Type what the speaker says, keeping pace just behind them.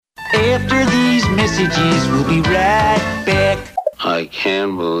After these messages, we'll be right back. I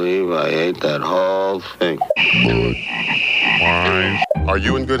can't believe I ate that whole thing. Are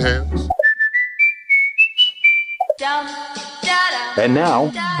you in good hands? And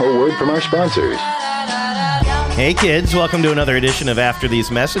now, a word from our sponsors. Hey kids, welcome to another edition of After These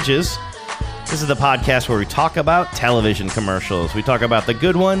Messages. This is the podcast where we talk about television commercials. We talk about the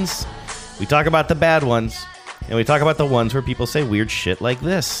good ones, we talk about the bad ones, and we talk about the ones where people say weird shit like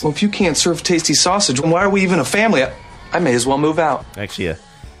this. Well, if you can't serve tasty sausage, why are we even a family? I may as well move out. Actually, a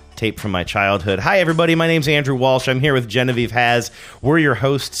tape from my childhood. Hi, everybody. My name's Andrew Walsh. I'm here with Genevieve Has. We're your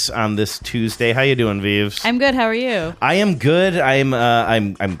hosts on this Tuesday. How you doing, Vives? I'm good. How are you? I am good.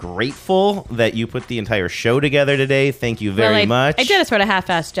 I'm grateful that you put the entire show together today. Thank you very much. I did a sort of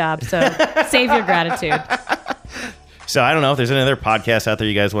half-assed job, so save your gratitude. So I don't know if there's any other podcasts out there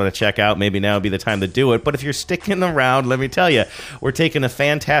you guys want to check out. Maybe now would be the time to do it. But if you're sticking around, let me tell you, we're taking a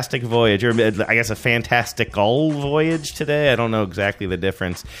fantastic voyage, or I guess a fantastical voyage today. I don't know exactly the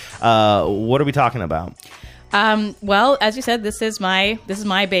difference. What are we talking about? Well, as you said, this is my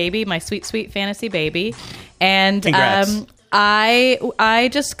baby, my sweet, sweet fantasy baby. And I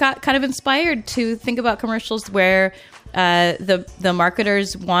just got kind of inspired to think about commercials where the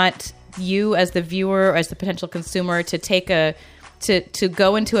marketers want you as the viewer, or as the potential consumer, to take to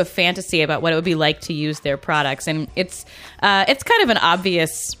go into a fantasy about what it would be like to use their products. And it's kind of an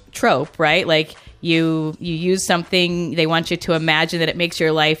obvious trope, right? Like you use something, they want you to imagine that it makes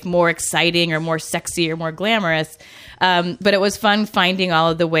your life more exciting or more sexy or more glamorous. But it was fun finding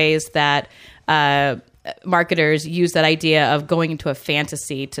all of the ways that marketers use that idea of going into a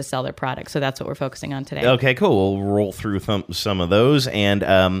fantasy to sell their products. So that's what we're focusing on today. Okay, cool. We'll roll through some of those. And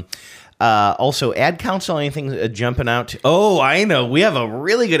also, ad council, anything jumping out? Oh, I know. We have a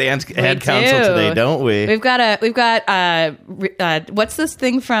really good ad council today, don't we? We've got what's this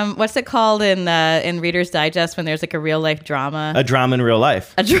thing from, what's it called in Reader's Digest when there's like a real life drama? A drama in real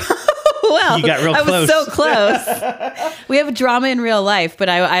life. Well, you got real close. I was so close. We have a drama in real life, but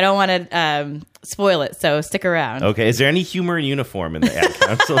I don't want to spoil it, so stick around. Okay. Is there any humor in uniform in the ad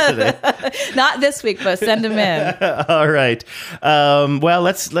council today? Not this week, but send them in. All right. Well,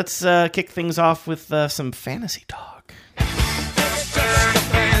 let's kick things off with some fantasy talk. It's just a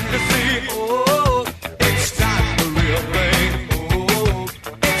fantasy. Oh, it's not the real thing. Oh,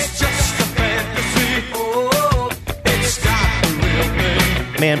 it's just a fantasy. Oh, it's not the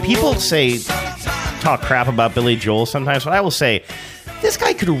real thing. Man, people talk crap about Billy Joel sometimes, but I will say, this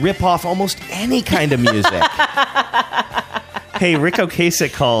guy could rip off almost any kind of music. Hey, Rick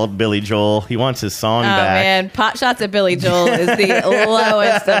Ocasek called Billy Joel. He wants his song back. Oh, man. Pot shots at Billy Joel is the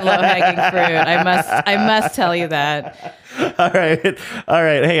lowest of low-hanging fruit. I must tell you that. All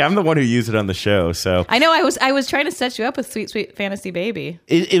right. Hey, I'm the one who used it on the show, so. I know. I was trying to set you up with Sweet, Sweet Fantasy Baby.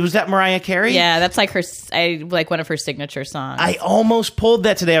 It was that Mariah Carey? Yeah, that's like one of her signature songs. I almost pulled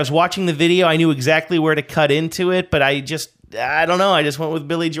that today. I was watching the video. I knew exactly where to cut into it, but I don't know. I just went with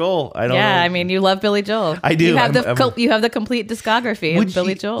Billy Joel. I don't know. I mean, you love Billy Joel. I do. You have the complete discography of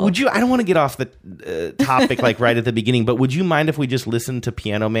Billy Joel. Would you? I don't want to get off the topic like right at the beginning, but would you mind if we just listened to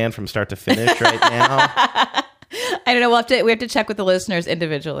Piano Man from start to finish right now? I don't know. We have to check with the listeners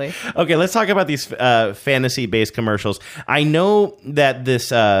individually. Okay, let's talk about these fantasy-based commercials. I know that this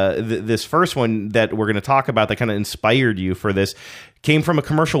first one that we're going to talk about that kind of inspired you for this came from a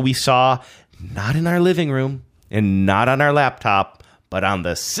commercial we saw not in our living room and not on our laptop, but on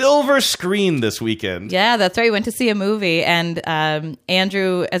the silver screen this weekend. Yeah, that's right. We went to see a movie, and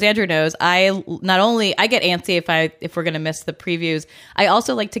Andrew knows, I get antsy if we're going to miss the previews. I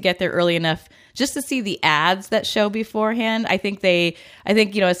also like to get there early enough just to see the ads that show beforehand. I think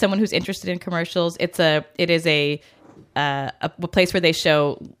as someone who's interested in commercials, it is a place where they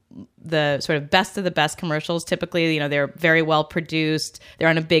show the sort of best of the best commercials. Typically, they're very well produced. They're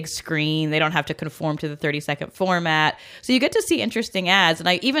on a big screen. They don't have to conform to the 30-second format. So you get to see interesting ads. And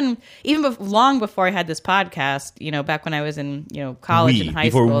I even long before I had this podcast, back when I was in college and high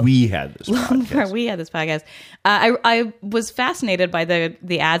school. Before we had this podcast, I was fascinated by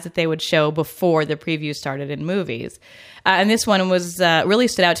the ads that they would show before the preview started in movies. And this one was really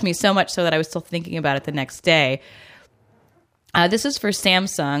stood out to me so much so that I was still thinking about it the next day. This is for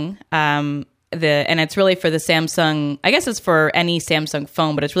Samsung, and it's really for the Samsung. I guess it's for any Samsung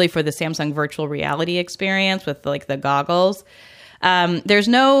phone, but it's really for the Samsung virtual reality experience with like the goggles. There's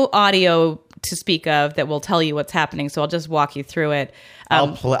no audio to speak of that will tell you what's happening, so I'll just walk you through it.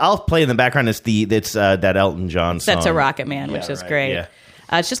 I'll play in the background. It's that Elton John song. That's a Rocket Man, which is great. Yeah.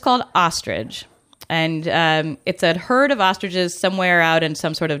 It's just called Ostrich, and it's a herd of ostriches somewhere out in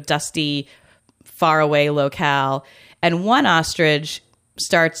some sort of dusty, faraway locale. And one ostrich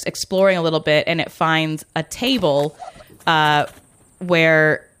starts exploring a little bit, and it finds a table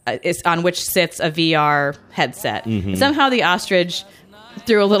where is on which sits a VR headset. Somehow the ostrich,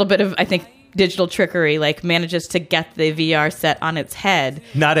 through a little bit of, I think, digital trickery, like manages to get the VR set on its head.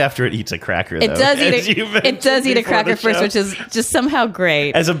 Not after it eats a cracker, though. It does eat a cracker first, which is just somehow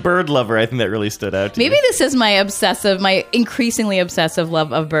great. As a bird lover, I think that really stood out to Maybe me. this is my increasingly obsessive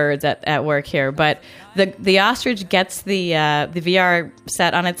love of birds at work here, but the ostrich gets the VR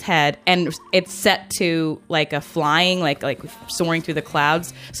set on its head, and it's set to like a flying, like soaring through the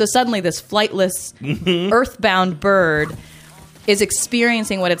clouds. So suddenly this flightless, earthbound bird is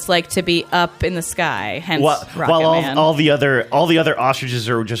experiencing what it's like to be up in the sky. Hence, while all the other ostriches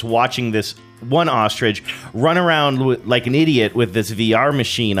are just watching this one ostrich run around like an idiot with this VR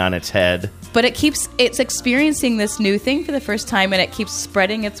machine on its head. But it's experiencing this new thing for the first time, and it keeps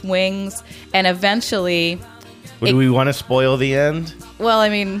spreading its wings, and eventually... Do we want to spoil the end? Well, I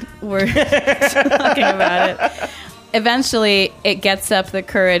mean, we're talking about it. Eventually, it gets up the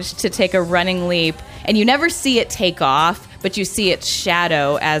courage to take a running leap, and you never see it take off, but you see its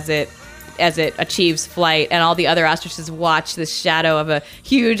shadow as it achieves flight, and all the other ostriches watch this shadow of a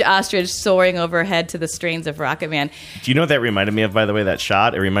huge ostrich soaring overhead to the strains of Rocket Man. Do you know what that reminded me of, by the way, that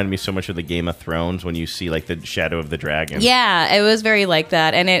shot? It reminded me so much of the Game of Thrones when you see like the shadow of the dragon. Yeah, it was very like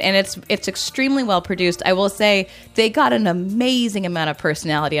that, and it's extremely well produced. I will say they got an amazing amount of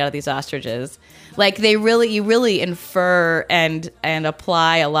personality out of these ostriches. Like you really infer and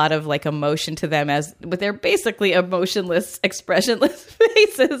apply a lot of like emotion to them but they're basically emotionless, expressionless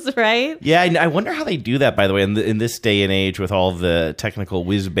faces, right? Yeah, I wonder how they do that, by the way, in this day and age with all the technical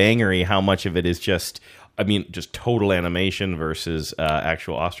whiz-bangery, how much of it is just total animation versus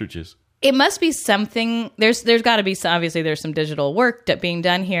actual ostriches. It must be something. There's got to be some, obviously there's some digital work being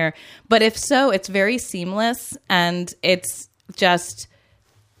done here, but if so, it's very seamless, and it's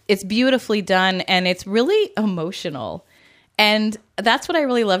beautifully done, and it's really emotional. And that's what I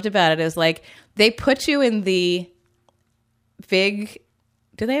really loved about it, is like they put you in the big,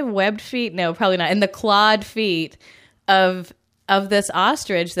 do they have webbed feet? No, probably not. In the clawed feet of this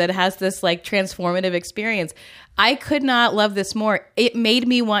ostrich that has this like transformative experience. I could not love this more. It made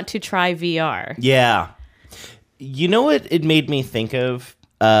me want to try VR. Yeah. You know what it made me think of?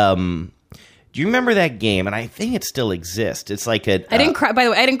 Do you remember that game? And I think it still exists. It's like a... I didn't cry. By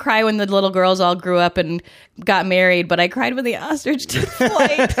the way, I didn't cry when the little girls all grew up and got married, but I cried when the ostrich took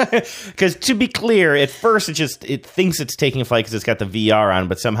flight. Because to be clear, at first it thinks it's taking flight because it's got the VR on,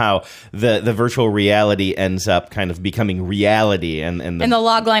 but somehow the virtual reality ends up kind of becoming reality. And the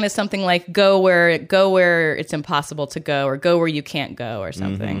log line is something like go where it's impossible to go, or go where you can't go, or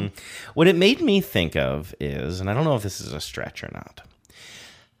something. Mm-hmm. What it made me think of is, and I don't know if this is a stretch or not,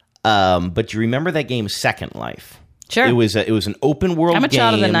 but you remember that game Second Life? Sure. It was an open world game. I'm a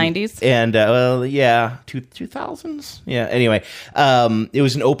child of the 90s. And, 2000s? Yeah, anyway. It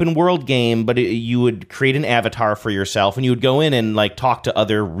was an open world game, but you would create an avatar for yourself, and you would go in and, like, talk to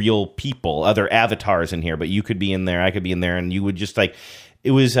other real people, other avatars in here, but you could be in there, I could be in there, and you would just, like...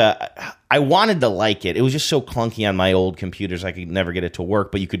 It was, I wanted to like it. It was just so clunky on my old computers, I could never get it to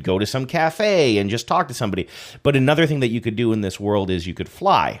work, but you could go to some cafe and just talk to somebody. But another thing that you could do in this world is you could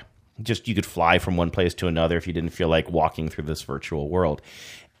fly. You could fly from one place to another if you didn't feel like walking through this virtual world.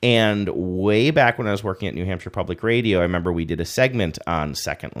 And way back when I was working at New Hampshire Public Radio, I remember we did a segment on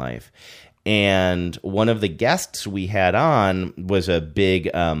Second Life. And one of the guests we had on was a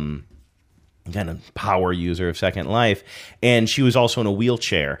big... kind of power user of Second Life, and she was also in a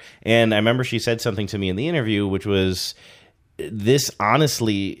wheelchair. And I remember she said something to me in the interview, which was, this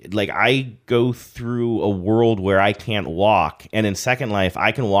honestly, like, I go through a world where I can't walk, and in Second Life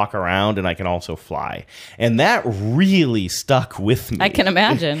I can walk around and I can also fly, and that really stuck with me. I can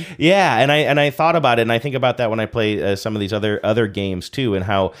imagine. Yeah, and I thought about it, and I think about that when I play some of these other games too, and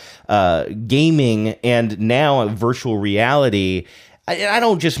how gaming and now virtual reality. I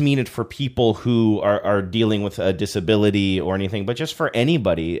don't just mean it for people who are dealing with a disability or anything, but just for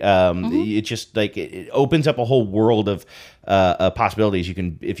anybody. It just like it opens up a whole world of possibilities. You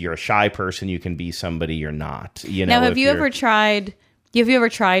can, if you're a shy person, you can be somebody you're not. You know. Now, have you ever tried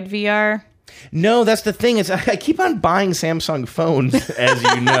VR? No, that's the thing. I keep on buying Samsung phones, as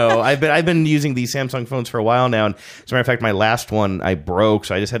you know. I've been using these Samsung phones for a while now, and as a matter of fact, my last one I broke,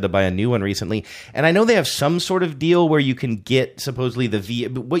 so I just had to buy a new one recently. And I know they have some sort of deal where you can get supposedly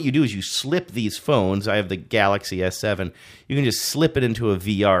what you do is you slip these phones. I have the Galaxy S7. You can just slip it into a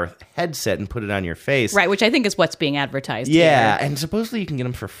VR headset and put it on your face. Right, which I think is what's being advertised. Yeah, here. and supposedly you can get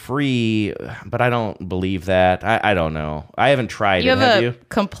them for free, but I don't believe that. I don't know. I haven't tried it. Have you? A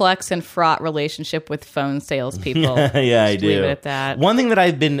complex and fraught fraught relationship with phone salespeople. Yeah, I Just do. Leave it at that. One thing that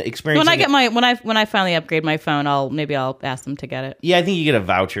I've been experiencing When I get when I finally upgrade my phone, I'll ask them to get it. Yeah, I think you get a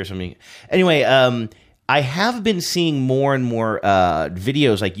voucher or something. Anyway, I have been seeing more and more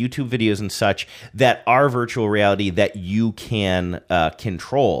videos, like YouTube videos and such, that are virtual reality that you can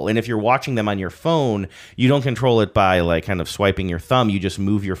control. And if you're watching them on your phone, you don't control it by like kind of swiping your thumb. You just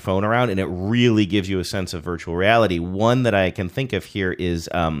move your phone around, and it really gives you a sense of virtual reality. One that I can think of here is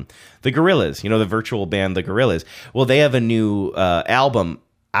the Gorillaz. You know, the virtual band, the Gorillaz. Well, they have a new album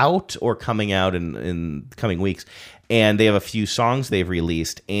out or coming out in coming weeks, and they have a few songs they've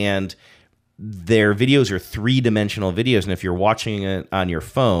released, and their videos are 3-dimensional videos, and if you're watching it on your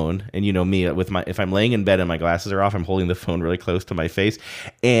phone, and you know me, if I'm laying in bed and my glasses are off, I'm holding the phone really close to my face,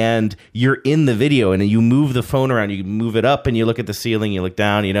 and you're in the video, and you move the phone around, you move it up, and you look at the ceiling, you look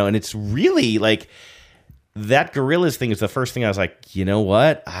down, you know, and it's really like that Gorillaz thing is the first thing I was like, you know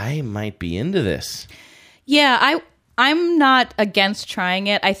what, I might be into this. Yeah, I'm not against trying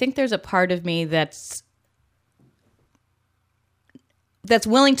it. I think there's a part of me that's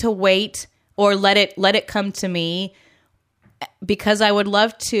willing to wait or let it come to me, because I would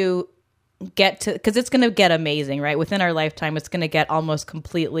love to get to, because it's going to get amazing, right? Within our lifetime, it's going to get almost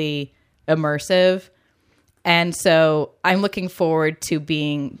completely immersive. And so I'm looking forward to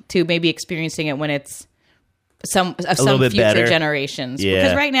maybe experiencing it when it's some future better. generations. Yeah.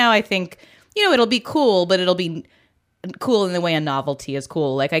 Because right now I think, you know, it'll be cool, but it'll be cool in the way a novelty is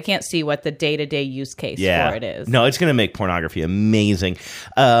cool. Like, I can't see what the day-to-day use case for it is. No, it's going to make pornography amazing.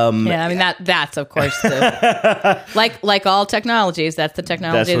 Yeah, I mean, that's of course like all technologies, that's the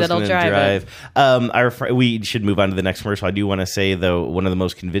technology that'll drive it. We should move on to the next commercial. I do want to say, though, one of the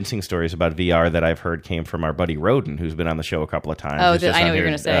most convincing stories about VR that I've heard came from our buddy Roden, who's been on the show a couple of times. Oh, I know what you're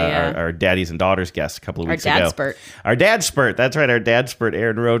going to say. Yeah. Our Daddies and Daughters guest a couple of weeks ago. Our Dad Spurt. That's right, our Dad Spurt,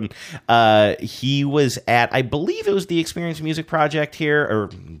 Aaron Roden. He was at, I believe it was the Experience Music Project here, or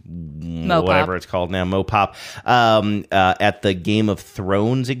Mopop. whatever it's called now, Mopop, at the Game of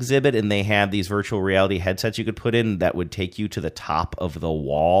Thrones exhibit, and they had these virtual reality headsets you could put in that would take you to the top of the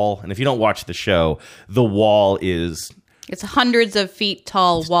wall. And if you don't watch the show, the wall is... It's hundreds of feet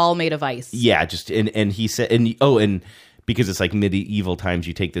tall wall made of ice. Yeah, just and he said, and because it's like medieval times,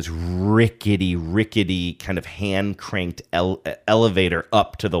 you take this rickety kind of hand cranked elevator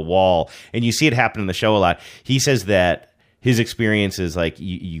up to the wall, and you see it happen in the show a lot. He says that his experience is like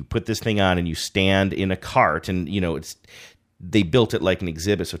you put this thing on and you stand in a cart, and you know they built it like an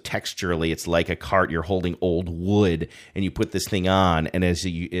exhibit, so texturally it's like a cart. You're holding old wood, and you put this thing on, and as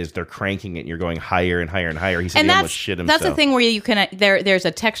they're cranking it, you're going higher and higher and higher. He said he almost shit himself. That's the thing where you can there's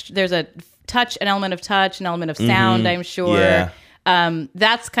an element of touch, an element of sound. I'm sure. Yeah.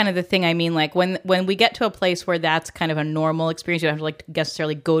 That's kind of the thing. I mean, like when we get to a place where that's kind of a normal experience, you don't have to like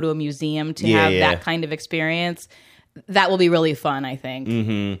necessarily go to a museum to have that kind of experience. That will be really fun, I think.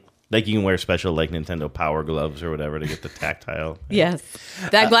 Mm-hmm. Like you can wear special like Nintendo Power Gloves or whatever to get the tactile. Yes.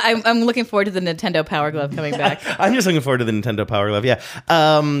 I'm looking forward to the Nintendo Power Glove coming back. I'm just looking forward to the Nintendo Power Glove, yeah.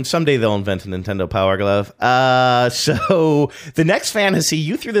 Someday they'll invent a Nintendo Power Glove. So the next fantasy,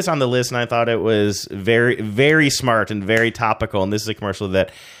 you threw this on the list, and I thought it was very, very smart and very topical. And this is a commercial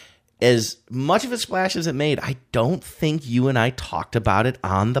that, as much of a splash as it made, I don't think you and I talked about it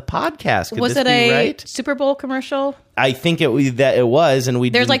on the podcast. Could was this it be a right? Super Bowl commercial? I think it was, and we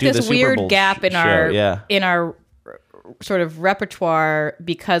there's didn't like do this the Super weird Bowl gap in show. in our sort of repertoire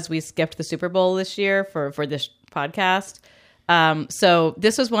because we skipped the Super Bowl this year for this podcast. So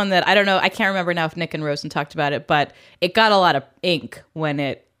this was one that I don't know. I can't remember now if Nick and Rosen talked about it, but it got a lot of ink when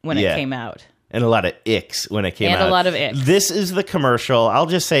it came out. And a lot of icks when it came out. And a lot of icks. This is the commercial. I'll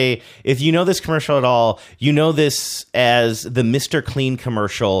just say, if you know this commercial at all, you know this as the Mr. Clean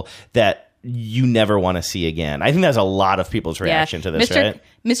commercial that you never want to see again. I think that's a lot of people's reaction to this, right?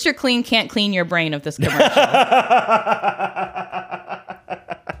 Mr. Clean can't clean your brain of this commercial.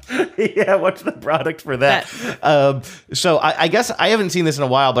 Yeah, what's the product for that? So I guess I haven't seen this in a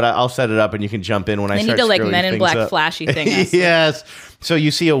while, but I'll set it up and you can jump in when I start. They need to like Men in Black up. flashy thing. Yes. So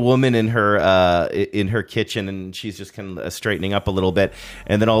you see a woman in her kitchen, and she's just kind of straightening up a little bit,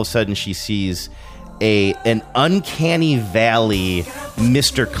 and then all of a sudden she sees an uncanny valley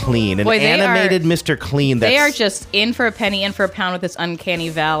Mr. Clean, animated Mr. Clean. They are just in for a penny, in for a pound with this uncanny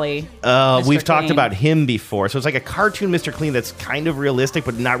valley. We've talked about him before. So it's like a cartoon Mr. Clean that's kind of realistic,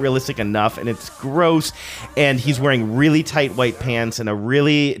 but not realistic enough, and it's gross. And he's wearing really tight white pants and a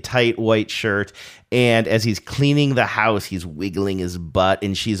really tight white shirt. And as he's cleaning the house, he's wiggling his butt,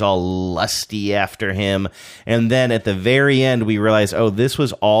 and she's all lusty after him. And then at the very end, we realize, oh, this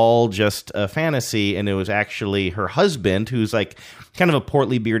was all just a fantasy, and it was actually her husband, who's like kind of a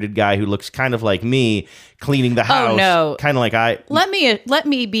portly bearded guy who looks kind of like me cleaning the house. Oh, no. Kind of like I. Let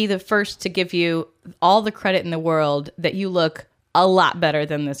me be the first to give you all the credit in the world that you look a lot better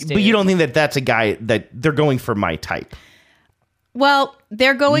than this dude. But you don't think that that's a guy that they're going for my type? Well,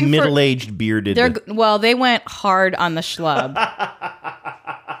 they're going middle-aged bearded. They went hard on the schlub.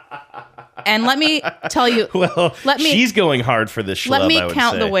 And let me tell you. Well, she's going hard for the schlub. Let me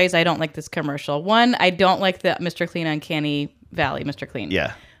count the ways I don't like this commercial. One, I don't like the Mr. Clean Uncanny Valley, Mr. Clean.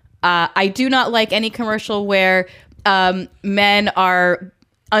 Yeah. I do not like any commercial where men are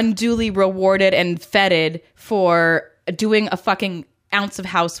unduly rewarded and feted for doing a fucking ounce of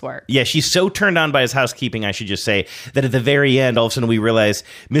housework. Yeah, she's so turned on by his housekeeping, I should just say, that at the very end, all of a sudden we realize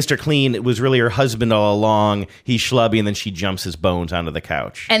Mr. Clean was really her husband all along. He's schlubby, and then she jumps his bones onto the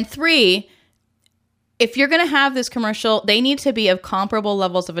couch. And 3, if you're going to have this commercial, they need to be of comparable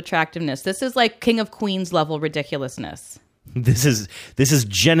levels of attractiveness. This is like King of Queens level ridiculousness. This is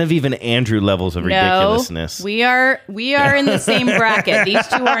Genevieve and Andrew levels of ridiculousness. We are in the same bracket. These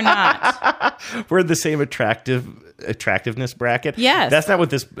two are not. We're in the same attractiveness bracket. Yes. That's not what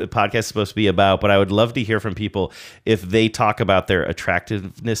this podcast is supposed to be about, but I would love to hear from people if they talk about their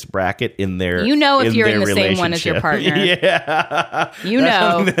attractiveness bracket in their if you're in the same one as your partner. Yeah.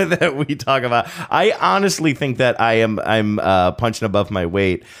 That's that we talk about. I honestly think that I'm punching above my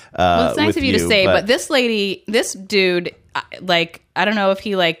weight. Well, it's nice of you to say, but this dude, I don't know if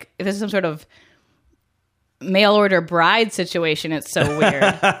if this is some sort of mail order bride situation. It's so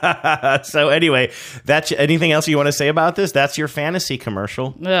weird. So anyway, that's anything else you want to say about this? That's your fantasy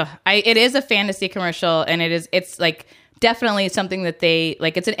commercial. It is a fantasy commercial, and it's like definitely something that they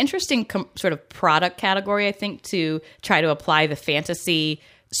like. It's an interesting sort of product category, I think, to try to apply the fantasy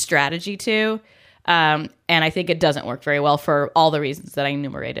strategy to. And I think it doesn't work very well for all the reasons that I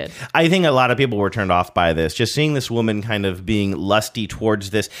enumerated. I think a lot of people were turned off by this, just seeing this woman kind of being lusty towards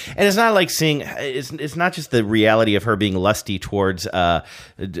this. And it's not like it's not just the reality of her being lusty towards a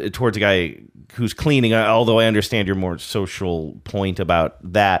guy who's cleaning, although I understand your more social point about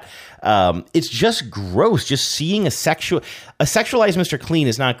that. It's just gross. Just seeing a sexualized Mr. Clean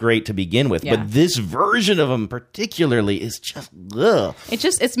is not great to begin with, yeah. But this version of him particularly is just ugh.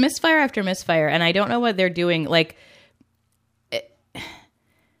 It's misfire after misfire, and I don't know what they're doing. They're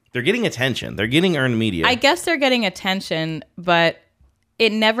getting attention. They're getting earned media. I guess they're getting attention, but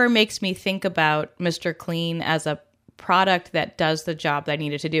it never makes me think about Mr. Clean as a product that does the job that I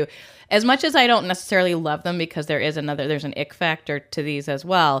needed to do. As much as I don't necessarily love them, because there's an ick factor to these as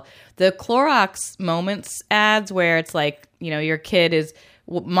well. The Clorox Moments ads where it's like, your kid is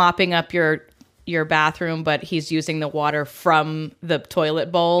mopping up your bathroom, but he's using the water from the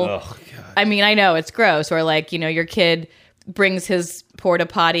toilet bowl. Oh, God. I mean, I know it's gross. Or like, your kid brings his porta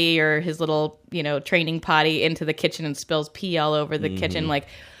potty or his little, training potty into the kitchen and spills pee all over the kitchen. Like,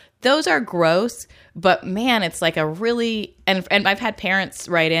 those are gross, but man, it's like a really, and I've had parents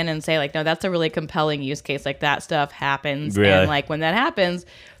write in and say like, no, that's a really compelling use case. Like that stuff happens. Really? And like when that happens,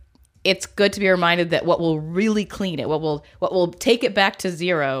 it's good to be reminded that what will really clean it, what will take it back to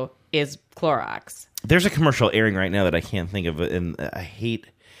zero is Clorox. There's a commercial airing right now that I can't think of, and I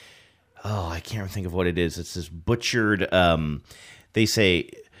can't think of what it is. It's this butchered, they say,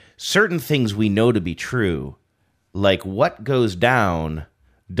 certain things we know to be true, like what goes down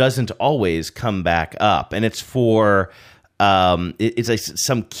doesn't always come back up. And it's for, it's like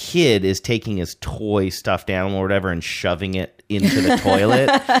some kid is taking his toy stuffed animal or whatever and shoving it into the toilet.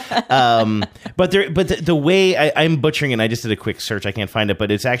 But the way I'm butchering it, and I just did a quick search, I can't find it,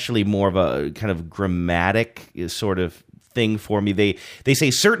 but it's actually more of a kind of grammatic sort of thing for me. They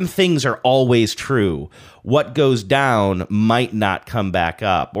say certain things are always true. What goes down might not come back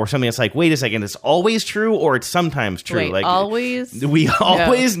up, or something that's like, wait a second, it's always true, or it's sometimes true. Wait, like always? We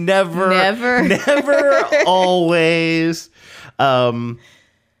always, no. never, always. Sorry,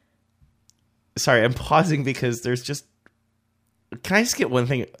 I'm pausing because there's just. Can I just get one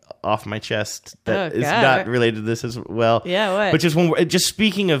thing off my chest that is not related to this as well? Yeah, what? But just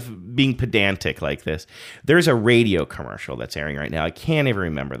speaking of being pedantic like this, there's a radio commercial that's airing right now. I can't even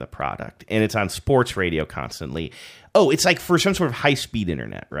remember the product, and it's on sports radio constantly. Oh, it's like for some sort of high-speed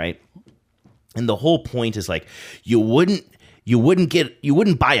internet, right? And the whole point is like you wouldn't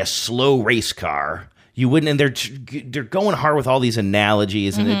buy a slow race car. You wouldn't, and they're going hard with all these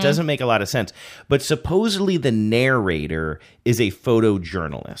analogies, and it doesn't make a lot of sense. But supposedly the narrator is a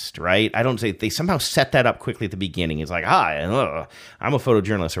photojournalist, right? I don't say they somehow set that up quickly at the beginning. It's like, I'm a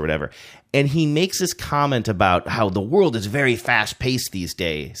photojournalist or whatever. And he makes this comment about how the world is very fast paced these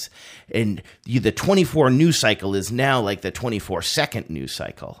days, and the 24 news cycle is now like the 24-second news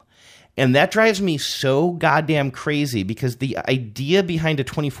cycle. And that drives me so goddamn crazy because the idea behind a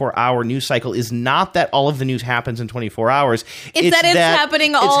 24-hour news cycle is not that all of the news happens in 24 hours. It's that it's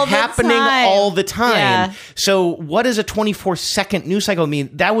happening all the time. Yeah. So what does a 24-second news cycle mean?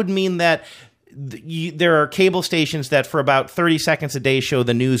 That would mean that there are cable stations that for about 30 seconds a day show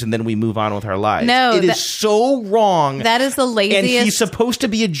the news and then we move on with our lives. No, it is so wrong. That is the laziest. And he's supposed to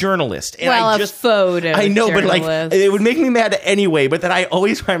be a journalist. And a photo. I know, but like it would make me mad anyway. But then I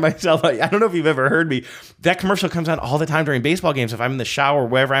always find myself. I don't know if you've ever heard me. That commercial comes on all the time during baseball games. If I'm in the shower or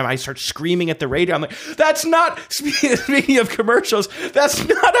wherever I start screaming at the radio. I'm like, that's not. Speaking of commercials, that's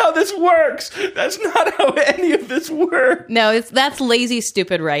not how this works. That's not how any of this works. No, that's lazy,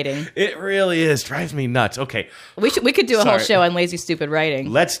 stupid writing. It really is. Drives me nuts. Okay, we could do a whole show on lazy, stupid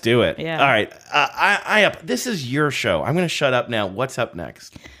writing. Let's do it. Yeah. All right. This is your show. I'm going to shut up now. What's up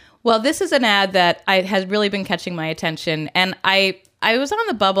next? Well, this is an ad that has really been catching my attention, and I was on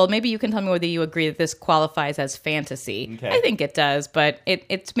the bubble. Maybe you can tell me whether you agree that this qualifies as fantasy. Okay. I think it does, but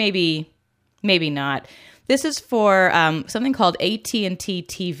it's maybe not. This is for something called AT&T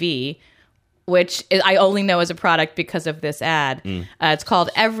TV, which I only know as a product because of this ad. It's called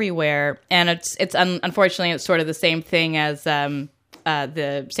Everywhere, and it's unfortunately it's sort of the same thing as the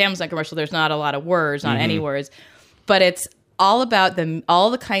Samsung commercial. There's not a lot of words, not any words, but it's all about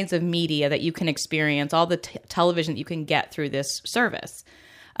all the kinds of media that you can experience, all the television that you can get through this service.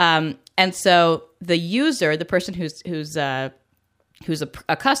 And so the user, the person who's a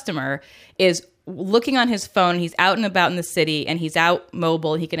customer, is looking on his phone. He's out and about in the city, and he's out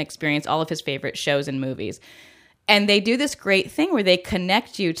mobile. He can experience all of his favorite shows and movies. And they do this great thing where they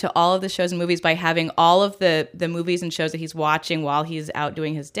connect you to all of the shows and movies by having all of the movies and shows that he's watching while he's out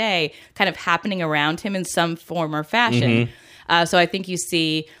doing his day kind of happening around him in some form or fashion. So I think you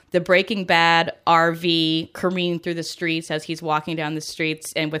see the Breaking Bad RV careen through the streets as he's walking down the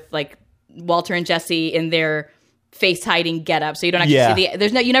streets, and with like Walter and Jesse in their face hiding get up, so you don't actually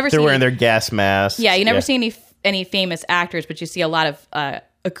see you never see they're wearing their gas masks. Yeah, you never see any famous actors, but you see a lot of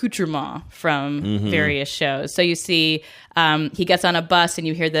accoutrement from various shows. So you see he gets on a bus and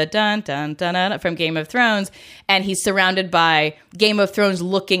you hear the dun dun dun dun from Game of Thrones, and he's surrounded by Game of Thrones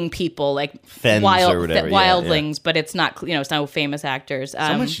looking people like wildlings, but it's not it's no famous actors.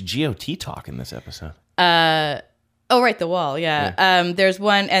 So much GOT talk in this episode. Oh right, the wall. Yeah. There's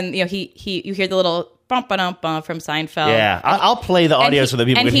one, and you hear the little bump from Seinfeld. Yeah, I'll play the audio so that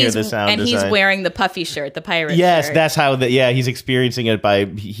people can hear the sound and design. He's wearing the puffy shirt, the pirate shirt. Yes, that's how he's experiencing it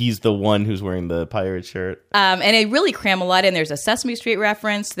he's the one who's wearing the pirate shirt. And they really cram a lot in. There's a Sesame Street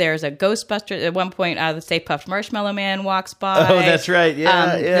reference. There's a Ghostbuster. At one point, the Stay Puft Marshmallow Man walks by. Oh, that's right.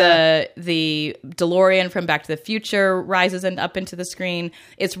 Yeah, The DeLorean from Back to the Future rises up into the screen.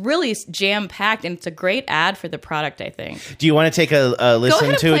 It's really jam-packed, and it's a great ad for the product, I think. Do you want to take a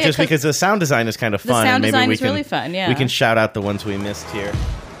listen to it, just because the sound design is kind of fun? The sound and maybe design is really fun, yeah. We can shout out the ones we missed here.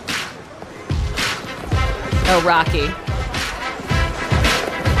 Oh, Rocky.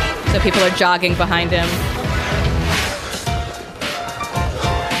 So people are jogging behind him.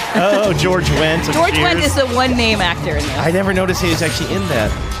 Oh, George Wendt. George Wendt is the one-name actor in this. I never noticed he was actually in that.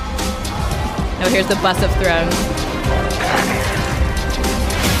 Oh, here's the Bus of Thrones.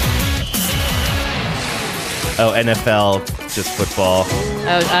 Oh, NFL, just football.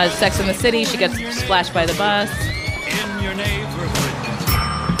 Oh, Sex and the City. She gets splashed by the bus. In your neighborhood.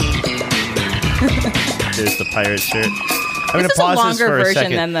 There's the pirate shirt. I'm going to This is a pause this longer for a version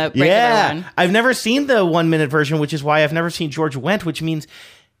second. than the regular one. I've never seen the 1 minute version, which is why I've never seen George Wendt, which means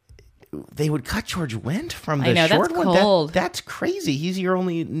they would cut George Wendt from the short one. Cold. That's crazy. He's your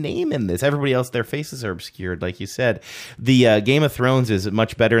only name in this. Everybody else, their faces are obscured, like you said. The Game of Thrones is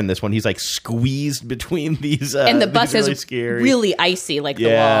much better in this one. He's like squeezed between these. And the bus really is scary. really icy, like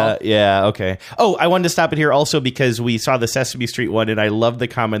the wall. Yeah, okay. Oh, I wanted to stop it here also because we saw the Sesame Street one, and I love the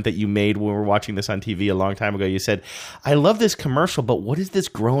comment that you made when we were watching this on TV a long time ago. You said, I love this commercial, but what is this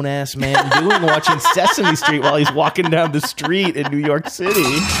grown-ass man doing watching Sesame Street while he's walking down the street in New York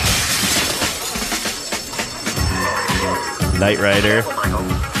City? Knight Rider.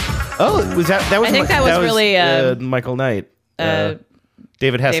 Oh, was that was? I think that was really Michael Knight. David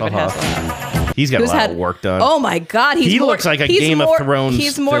Hasselhoff. He's got a lot of work done. Oh my God, he looks like a Game of Thrones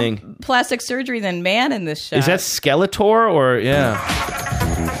He's more thing. Plastic surgery than man in this shot. Is that Skeletor or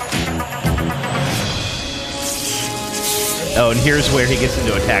Oh, and here's where he gets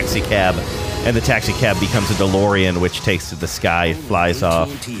into a taxi cab. And the taxi cab becomes a DeLorean, which takes to the sky, flies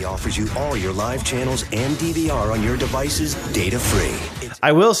off. AT&T offers you all your live channels and DVR on your devices data-free.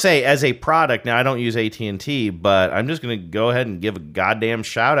 I will say, as a product, now I don't use AT&T, but I'm just going to go ahead and give a goddamn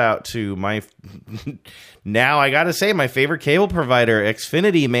shout-out to my... Now, I got to say, my favorite cable provider,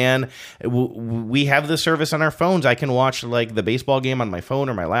 Xfinity, man. We have the service on our phones. I can watch, like, the baseball game on my phone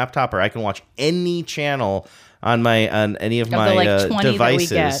or my laptop, or I can watch any channel on any of my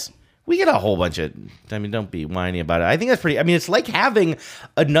devices. We get a whole bunch of... I mean, don't be whiny about it. I think that's pretty... I mean, it's like having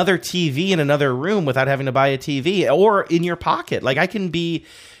another TV in another room without having to buy a TV or in your pocket. Like, I can be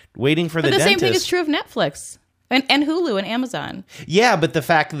waiting for the dentist. But the same thing is true of Netflix and Hulu and Amazon. Yeah, but the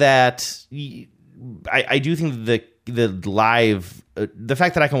fact that... I do think the live... the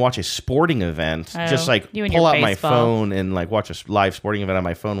fact that I can watch a sporting event, just like pull out my phone and like watch a live sporting event on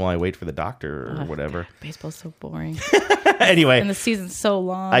my phone while I wait for the doctor or whatever. God, baseball's so boring. Anyway, and the season's so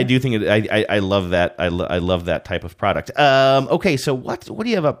long. I do think I love that. I love that type of product. Okay, so what do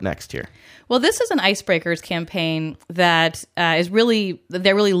you have up next here? Well, this is an Icebreakers campaign that they're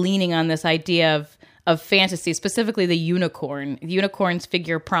really leaning on this idea of fantasy, specifically the unicorn. Unicorns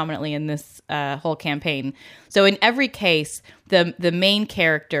figure prominently in this whole campaign. So in every case, the main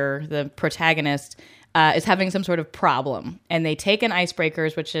character, the protagonist, is having some sort of problem, and they take an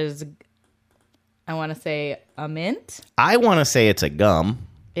Icebreakers, which is, I want to say, a mint. I want to say it's a gum.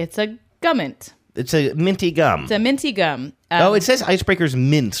 It's a gummint. It's a minty gum. It's a minty gum. It says Icebreakers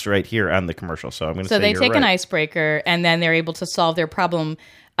mints right here on the commercial, so I'm going to say you're right. So they take an right. icebreaker, and then they're able to solve their problem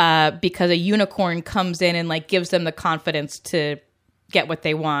because a unicorn comes in and like gives them the confidence to get what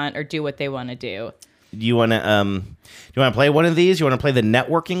they want or do what they want to do. You want to play one of these? You want to play the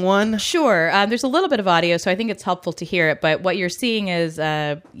networking one? Sure. There's a little bit of audio, so I think it's helpful to hear it. But what you're seeing is,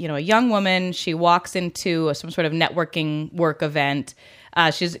 a young woman. She walks into some sort of networking work event.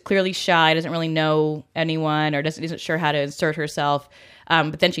 She's clearly shy, doesn't really know anyone, or isn't sure how to insert herself.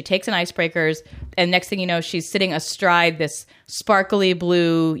 But then she takes an Icebreakers, and next thing you know, she's sitting astride this sparkly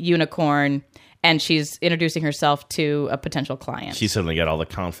blue unicorn, and she's introducing herself to a potential client. She suddenly got all the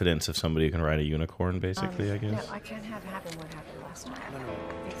confidence of somebody who can ride a unicorn, basically, I guess. No, I can't have happen what happened last time.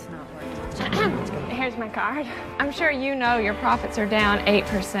 It's not working. Here's my card. I'm sure you know your profits are down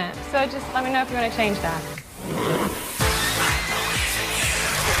 8%. So just let me know if you want to change that.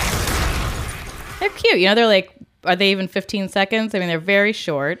 They're cute. They're like, are they even 15 seconds? I mean, they're very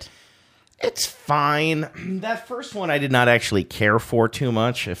short. It's fine. That first one I did not actually care for too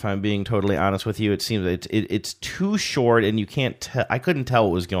much, if I'm being totally honest with you. It seems it's too short, and you can't I couldn't tell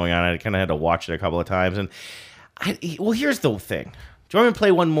what was going on. I kind of had to watch it a couple of times. And here's the thing. Do you want me to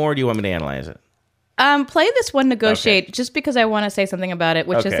play one more, or do you want me to analyze it? Play this one, Negotiate, just because I want to say something about it,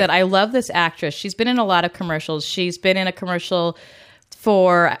 which is that I love this actress. She's been in a lot of commercials. She's been in a commercial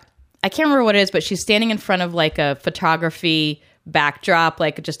for... I can't remember what it is, but she's standing in front of like a photography backdrop,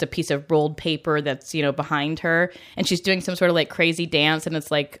 like just a piece of rolled paper that's, behind her. And she's doing some sort of like crazy dance. And it's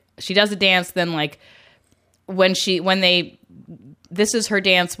like, she does a dance. Then like this is her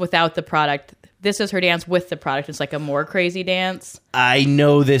dance without the product. This is her dance with the product. It's like a more crazy dance. I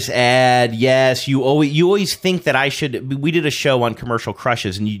know this ad. Yes, you always think that I should. We did a show on commercial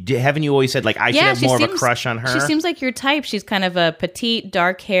crushes, and haven't you always said like I should have more of a crush on her? She seems like your type. She's kind of a petite,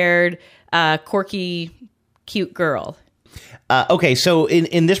 dark-haired, quirky, cute girl. Okay, so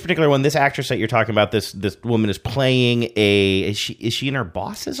in this particular one, this actress that you're talking about, this woman is playing Is she in her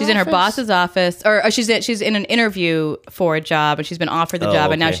boss's office? She's in her boss's office, or she's in an interview for a job, and she's been offered the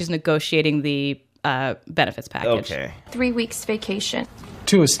job, and now she's negotiating the benefits package. Okay. 3 weeks vacation.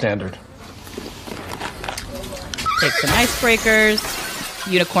 2 is standard. Take some Icebreakers.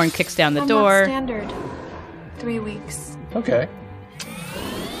 Unicorn kicks down the door. Standard. 3 weeks. Okay.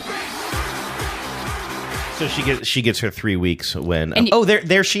 So she gets her 3 weeks when...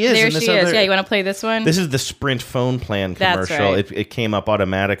 there she is. There she is. Yeah, you want to play this one? This is the Sprint phone plan commercial. That's right. It came up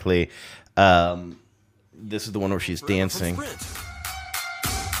automatically. This is the one where she's dancing.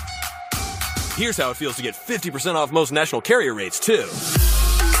 Here's how it feels to get 50% off most national carrier rates, too.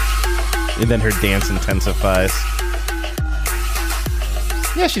 And then her dance intensifies.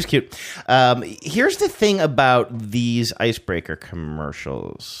 Yeah, she's cute. Here's the thing about these Icebreaker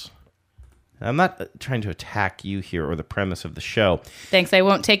commercials. I'm not trying to attack you here or the premise of the show. Thanks. I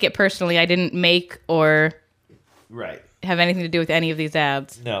won't take it personally. I didn't make or have anything to do with any of these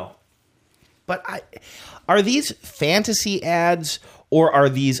ads. No. But are these fantasy ads, or are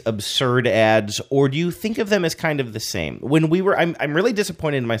these absurd ads, or do you think of them as kind of the same? When we were, I'm really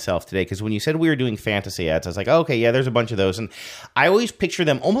disappointed in myself today, because when you said we were doing fantasy ads, I was like, oh, okay, yeah, there's a bunch of those, and I always picture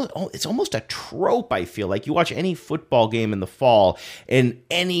them it's almost a trope. I feel like you watch any football game in the fall, and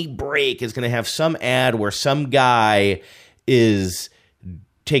any break is going to have some ad where some guy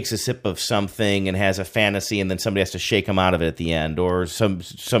takes a sip of something and has a fantasy, and then somebody has to shake him out of it at the end, or some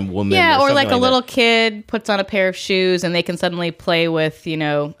woman. Yeah, or like a little that. kid puts on a pair of shoes and they can suddenly play with,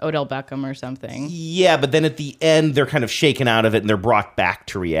 Odell Beckham or something. Yeah, but then at the end, they're kind of shaken out of it and they're brought back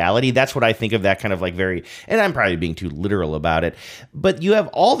to reality. That's what I think of that kind of like very, and I'm probably being too literal about it, but you have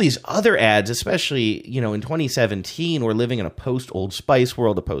all these other ads, especially, in 2017, we're living in a post-Old Spice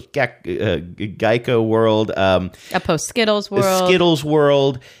world, a post-Geico world. A post-Skittles world. A Skittles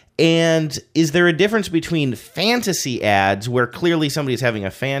world. And is there a difference between fantasy ads, where clearly somebody's having a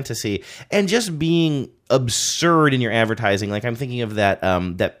fantasy, and just being absurd in your advertising? Like, I'm thinking of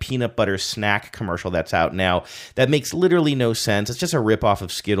that peanut butter snack commercial that's out now that makes literally no sense. It's just a ripoff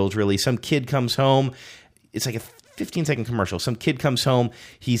of Skittles, really. Some kid comes home. It's like a 15-second commercial. Some kid comes home.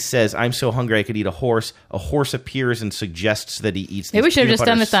 He says, "I'm so hungry I could eat a horse." A horse appears and suggests that he eats. Maybe we should have just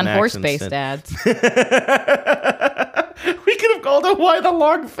done this on horse-based ads. We could have called it "Why the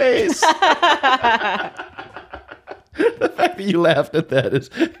Long Face." The fact that you laughed at that is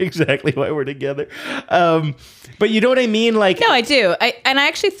exactly why we're together. But you know what I mean? Like, no, I do. I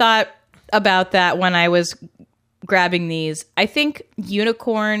actually thought about that when I was grabbing these. I think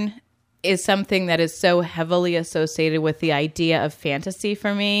unicorn is something that is so heavily associated with the idea of fantasy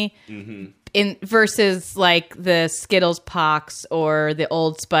for me. Mm-hmm. Versus like the Skittles Pox or the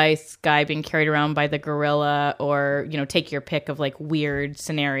Old Spice guy being carried around by the gorilla, or take your pick of like weird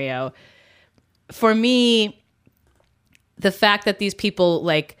scenario. For me, the fact that these people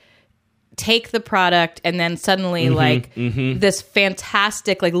like take the product and then suddenly this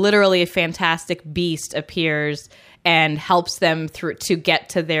fantastic, like literally a fantastic beast appears and helps them through to get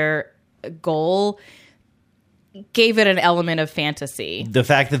to their goal, gave it an element of fantasy. The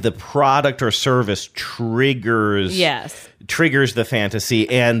fact that the product or service triggers the fantasy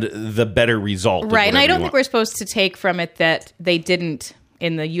and the better result. Right. And I don't think we're supposed to take from it that they didn't,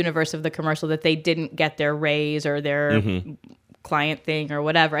 in the universe of the commercial, that they didn't get their raise or their client thing or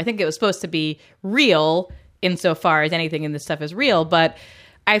whatever. I think it was supposed to be real insofar as anything in this stuff is real. But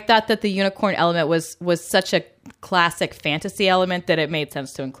I thought that the unicorn element was such a classic fantasy element that it made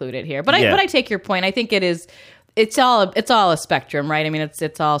sense to include it here. But I take your point. I think it is. It's all a spectrum, right? I mean,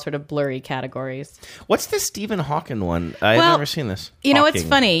 it's all sort of blurry categories. What's the Stephen Hawking one? I've never seen this. It's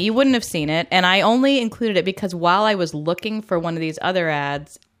funny. You wouldn't have seen it, and I only included it because while I was looking for one of these other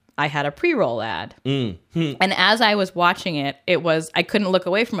ads, I had a pre-roll ad. Mm-hmm. And as I was watching it, I couldn't look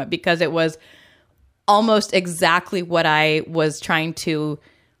away from it because it was almost exactly what I was trying to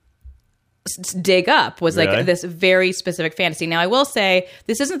dig up, was like this very specific fantasy. Now, I will say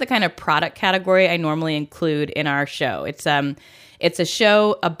this isn't the kind of product category I normally include in our show. It's a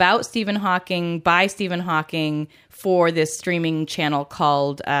show about Stephen Hawking by Stephen Hawking for this streaming channel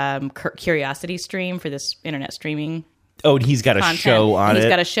called Curiosity Stream, for this internet streaming. Oh, and he's got a show on it. He's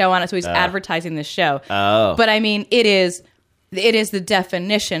got a show on it, so he's advertising this show. Oh, but I mean, it is the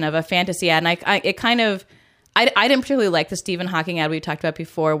definition of a fantasy ad, and I didn't particularly like the Stephen Hawking ad we talked about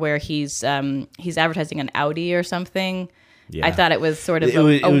before, where he's advertising an Audi or something. Yeah. I thought it was sort of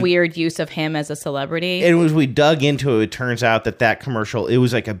a weird use of him as a celebrity. And as we dug into it, it turns out that commercial, it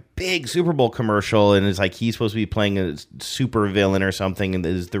was like a big Super Bowl commercial, and it's like he's supposed to be playing a super villain or something, and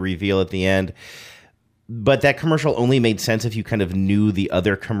is the reveal at the end. But that commercial only made sense if you kind of knew the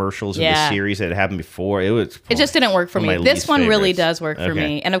other commercials in the series that had happened before. It just didn't work for me. This one really does work for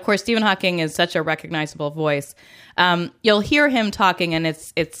me. And of course, Stephen Hawking is such a recognizable voice. You'll hear him talking, and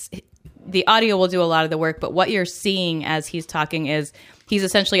it's the audio will do a lot of the work. But what you're seeing as he's talking is he's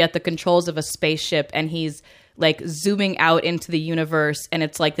essentially at the controls of a spaceship, and he's like zooming out into the universe, and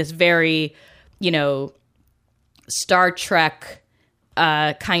it's like this very, Star Trek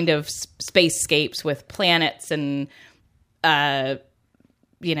kind of spacescapes with planets and quarks,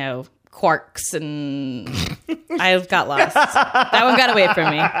 and I got lost. That one got away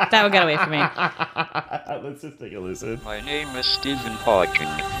from me. Let's just take a listen. My name is Stephen Hawking.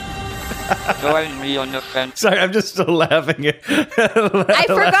 Join me on the fence. Sorry, I'm just still laughing. I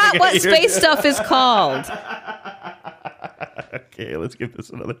forgot what space stuff is called. Okay, let's give this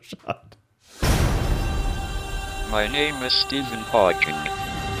another shot. My name is Stephen Hawking.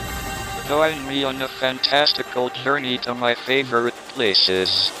 Join me on a fantastical journey to my favorite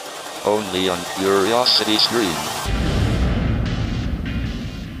places, only on Curiosity Stream.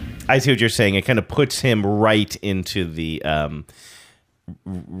 I see what you're saying. It kind of puts him right into the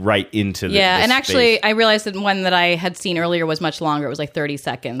right into the and actually, space. I realized that one that I had seen earlier was much longer. It was like 30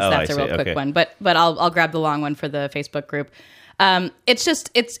 seconds. Oh, That's I a real see. quick Okay. one. But I'll grab the long one for the Facebook group. It's just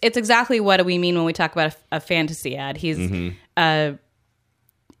it's exactly what we mean when we talk about a fantasy ad. He's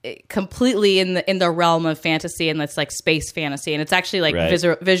completely in the realm of fantasy, and it's like space fantasy, and it's actually like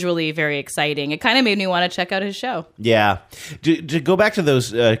visually very exciting. It kind of made me want to check out his show. Yeah, to go back to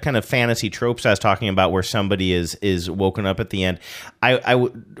those kind of fantasy tropes I was talking about, where somebody is woken up at the end, I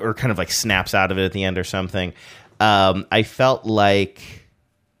would, or kind of like snaps out of it at the end or something. I felt like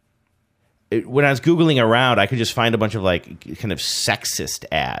when I was Googling around, I could just find a bunch of like kind of sexist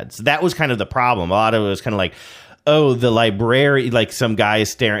ads. That was kind of the problem. A lot of it was kind of like, oh, the library, like some guy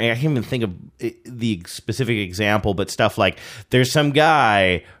is staring. I can't even think of the specific example, but stuff like there's some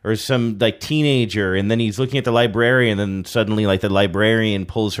guy or some like teenager, and then he's looking at the librarian, and then suddenly like the librarian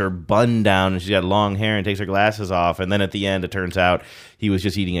pulls her bun down, and she's got long hair and takes her glasses off, and then at the end it turns out he was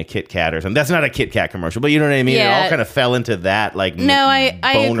just eating a Kit Kat or something. That's not a Kit Kat commercial, but you know what I mean? Yeah. It all kind of fell into that like No, I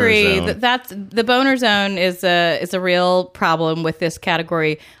agree. zone. That's the boner zone is a real problem with this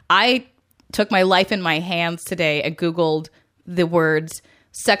category. I took my life in my hands today and Googled the words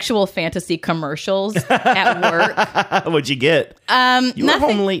sexual fantasy commercials at work. What'd you get? You were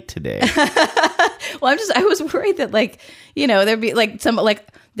home late today. Well, I was worried that there'd be like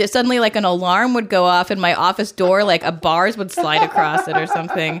suddenly like an alarm would go off in my office door, like a bars would slide across it or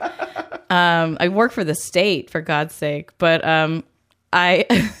something. I work for the state, for God's sake, but I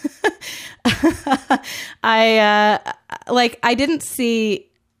didn't see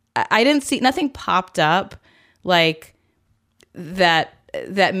nothing popped up like that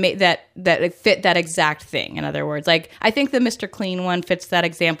fit that exact thing. In other words, like I think the Mr. Clean one fits that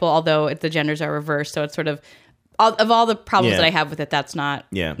example, although the genders are reversed, so it's sort of all the problems that I have with it. That's not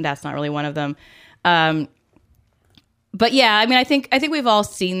really one of them. But yeah, I mean, I think we've all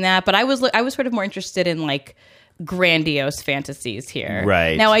seen that. But I was sort of more interested in like grandiose fantasies here.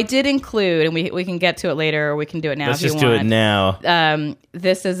 Right. Now I did include, and we can get to it later, or we can do it now. Let's if just you do want. it now.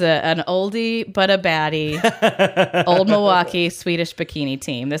 This is an oldie but a baddie, Old Milwaukee Swedish bikini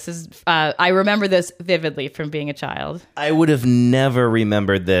team. This is I remember this vividly from being a child. I would have never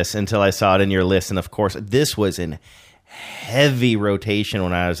remembered this until I saw it in your list, and of course, this was in heavy rotation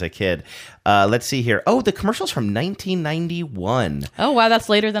when I was a kid. Let's see here. Oh, the commercial's from 1991. Oh, wow, that's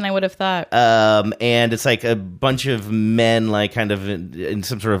later than I would have thought. And it's like a bunch of men, like kind of in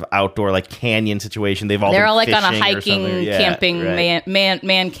some sort of outdoor, like canyon situation. They're all like on a fishing hiking, camping, right.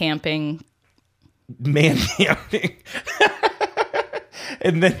 man camping. Man camping.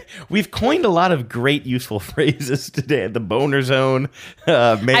 And then we've coined a lot of great useful phrases today. The boner zone,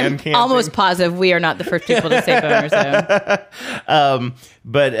 man camping. Almost positive we are not the first people to say boner zone.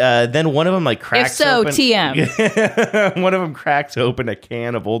 But then one of them like cracks If so, open. TM. One of them cracks open a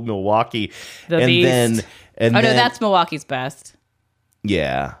can of Old Milwaukee. The Beast. No, that's Milwaukee's best.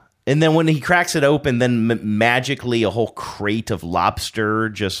 Yeah. And then when he cracks it open, then magically a whole crate of lobster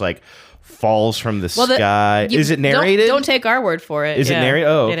just like falls from the sky. Is it narrated? Don't take our word for it. Is it narrated?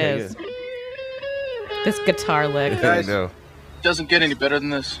 Oh, okay, it is. This guitar lick. Guys, doesn't get any better than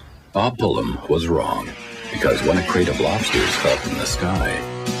this. Bob Pullum was wrong, because when a crate of lobsters fell from the sky,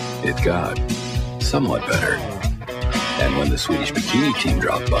 it got somewhat better. And when the Swedish bikini team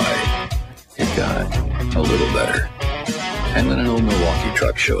dropped by, it got a little better. And when an old Milwaukee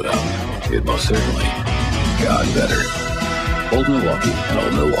truck showed up, it most certainly got better. Old Milwaukee and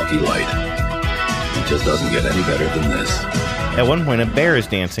Old Milwaukee Light. It just doesn't get any better than this. At one point, a bear is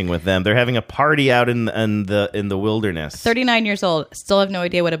dancing with them. They're having a party out in the wilderness. 39 years old. Still have no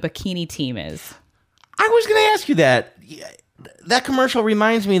idea what a bikini team is. I was going to ask you that. That commercial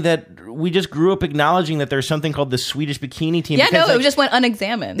reminds me that we just grew up acknowledging that there's something called the Swedish bikini team. Yeah, because, no, it just went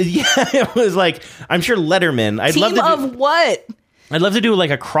unexamined. Yeah, it was like, I'm sure Letterman. What? I'd love to do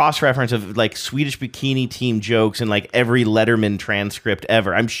like a cross-reference of like Swedish bikini team jokes in like every Letterman transcript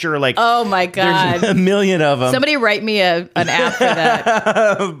ever. I'm sure like oh my God, there's a million of them. Somebody write me an app for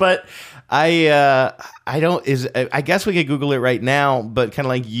that. But I don't. I guess we could Google it right now, but kind of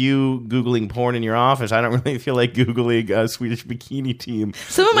like you Googling porn in your office, I don't really feel like Googling a Swedish bikini team.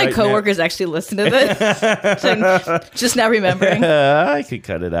 Some of my coworkers actually listen to this. Just now remembering. I could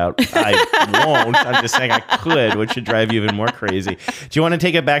cut it out. I won't. I'm just saying I could, which should drive you even more crazy. Do you want to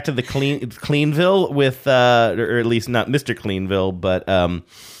take it back to the Cleanville with, or at least not Mr. Cleanville, but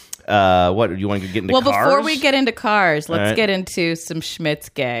what do you want to get into? Well, cars? Before we get into cars, let's get into some Schmitz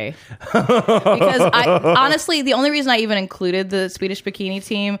gay. Because honestly, the only reason I even included the Swedish bikini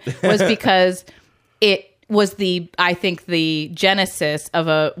team was because it was I think the genesis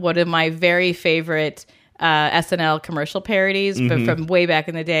of one of my very favorite SNL commercial parodies, but from way back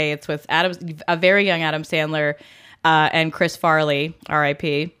in the day. It's with a very young Adam Sandler and Chris Farley,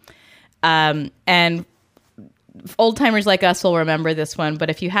 R.I.P. And old timers like us will remember this one, but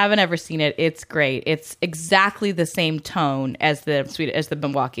if you haven't ever seen it, it's great. It's exactly the same tone as the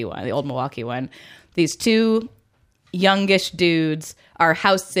Milwaukee one, the old Milwaukee one. These two youngish dudes are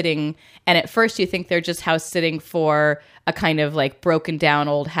house sitting, and at first you think they're just house sitting for a kind of like broken down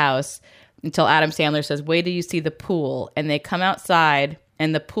old house until Adam Sandler says, "Wait till you see the pool," and they come outside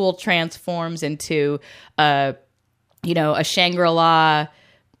and the pool transforms into a Shangri-La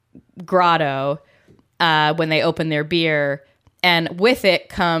grotto when they open their beer, and with it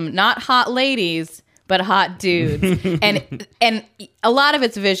come not hot ladies but hot dudes. and a lot of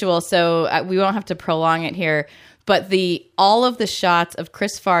it's visual, so we won't have to prolong it here. But all of the shots of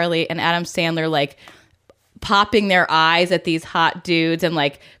Chris Farley and Adam Sandler like popping their eyes at these hot dudes and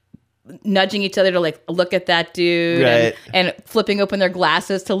like nudging each other to like look at that dude, right, and flipping open their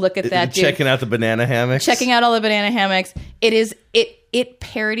glasses to look at that dude. Checking out the banana hammocks. Checking out all the banana hammocks. It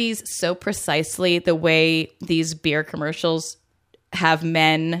parodies so precisely the way these beer commercials have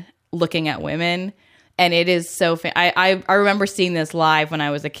men looking at women. And it is so I remember seeing this live when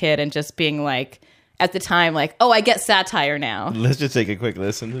I was a kid and just being like, at the time, like, oh, I get satire now. Let's just take a quick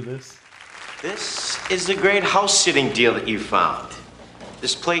listen to this. This is the great house sitting deal that you found.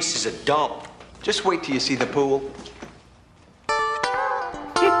 This place is a dump. Just wait till you see the pool.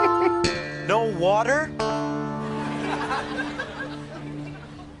 No water?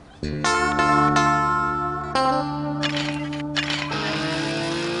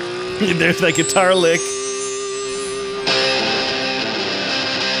 There's that guitar lick.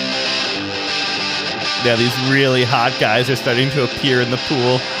 Now these really hot guys are starting to appear in the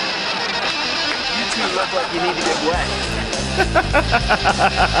pool. You two look like you need to get wet.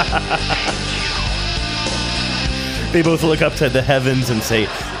 They both look up to the heavens and say,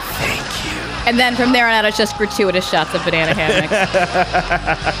 "Thank you." And then from there on out, it's just gratuitous shots of banana hammocks.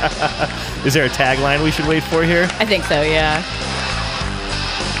 Is there a tagline we should wait for here? I think so, yeah.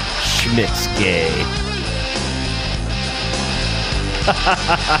 Schmidt's gay.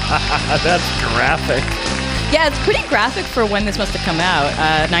 That's graphic. Yeah, it's pretty graphic for when this must have come out.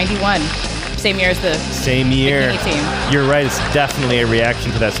 91. Same year as the year. Bikini Team. You're right. It's definitely a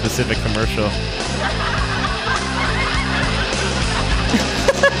reaction to that specific commercial.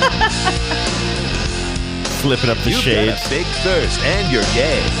 Flipping up the shades. You've got a big thirst and you're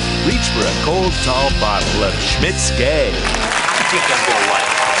gay. Reach for a cold, tall bottle of Schmidt's Gay. I think I'm gonna like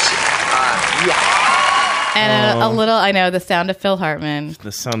this. Yeah. And a little, I know, the sound of Phil Hartman.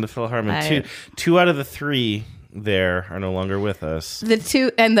 The sound of Phil Hartman. Two out of the three there are no longer with us. The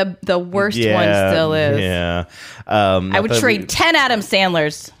two, and the worst one still is. Yeah. I would trade 10 Adam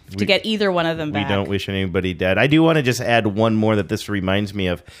Sandlers to get either one of them back. We don't wish anybody dead. I do want to just add one more that this reminds me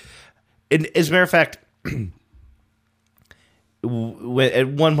of. And as a matter of fact, at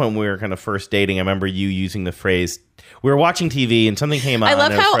one point when we were kind of first dating, I remember you using the phrase, we were watching TV and something came on. I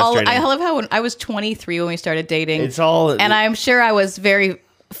love how when I was 23 when we started dating. It's all, and I'm sure I was very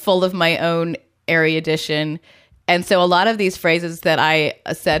full of my own erudition, and so a lot of these phrases that I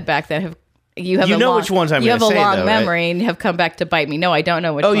said back then which ones I'm going to say. You have a long though, memory, right? And have come back to bite me. No, I don't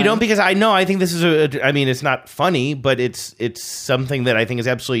know which. Oh, you don't? Because I know. I think this is it's not funny, but it's something that I think is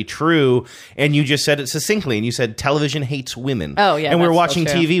absolutely true. And you just said it succinctly. And you said television hates women. Oh yeah. And we were watching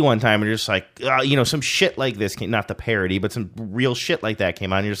TV one time, and you're just like, some shit like this came, not the parody, but some real shit like that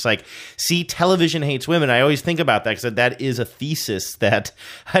came on. And you're just like, see, television hates women. I always think about that because that is a thesis that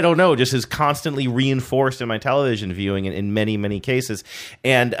I don't know, just is constantly reinforced in my television viewing in many, many cases.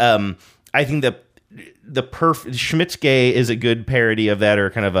 And I think that Schmidt's Gay is a good parody of that, or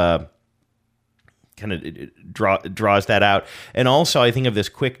draws that out. And also, I think of this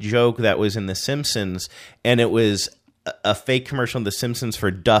quick joke that was in The Simpsons, and it was a fake commercial in The Simpsons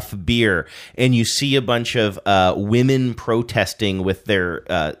for Duff beer, and you see a bunch of women protesting with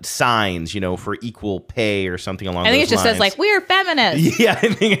their signs, for equal pay or something along those lines. I think it just says like, we're feminists. Yeah,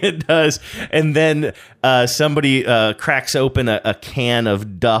 I think it does. And then somebody cracks open a can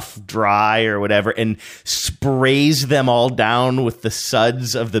of Duff Dry or whatever and sprays them all down with the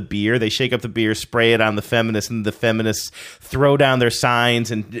suds of the beer. They shake up the beer, spray it on the feminists, and the feminists throw down their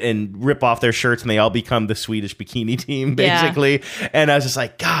signs and rip off their shirts, and they all become the Swedish Bikini Team. Basically. Yeah. And I was just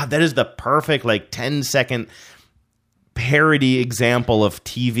like, God, that is the perfect 10-second parody example of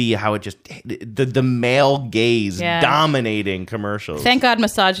TV, how it just the male gaze dominating commercials. Thank God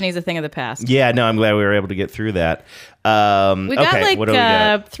misogyny is a thing of the past. Yeah, no, I'm glad we were able to get through that. We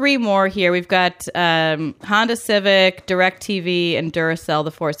got three more here. We've got Honda Civic, DirecTV, and Duracell,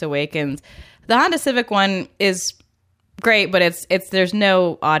 The Force Awakens. The Honda Civic one is great, but it's there's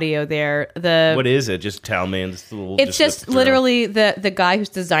no audio there. What is it? Just tell me. It's just literally the guy who's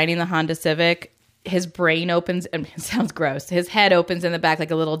designing the Honda Civic. His brain opens, and it sounds gross. His head opens in the back, like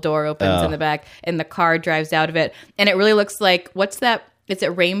a little door opens in the back, and the car drives out of it. And it really looks like, what's that? It's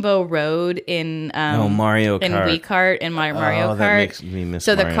at Rainbow Road in Mario Kart. In Wii Kart in Mario Kart. That makes me miss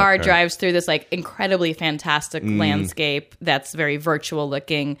So the Mario car Kart. drives through this like incredibly fantastic landscape that's very virtual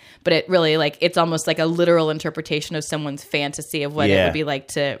looking, but it really it's almost like a literal interpretation of someone's fantasy of what it would be like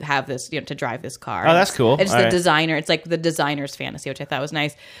to have this, to drive this car. Oh, that's cool. It's the designer. It's like the designer's fantasy, which I thought was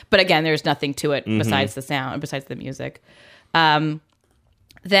nice. But again, there's nothing to it besides the sound, besides the music. Then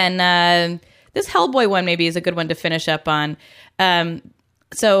this Hellboy one maybe is a good one to finish up on.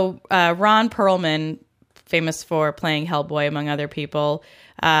 So Ron Perlman, famous for playing Hellboy among other people,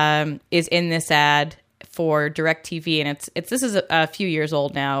 is in this ad for DirecTV, and this is a few years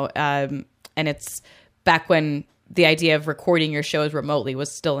old now, and it's back when the idea of recording your shows remotely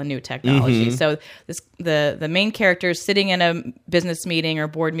was still a new technology. So the main character is sitting in a business meeting or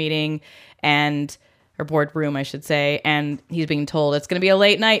board meeting, or boardroom, I should say, and he's being told it's going to be a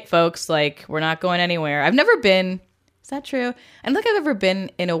late night, folks. Like, we're not going anywhere. I've never been. Is that true? I don't think I've ever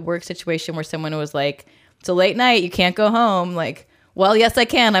been in a work situation where someone was like, it's a late night, you can't go home. Like, well, yes, I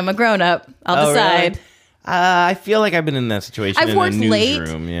can. I'm a grown-up. I'll decide. Really? I feel like I've been in that situation I've worked in a late,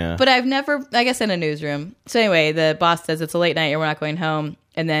 newsroom, but I've never, I guess in a newsroom. So anyway, the boss says it's a late night and we're not going home.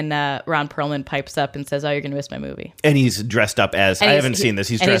 And then Ron Perlman pipes up and says, oh, you're going to miss my movie. And he's dressed up as, I haven't seen this,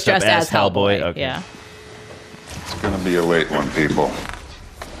 he's dressed up as Hellboy. Okay. Yeah. It's going to be a late one, people.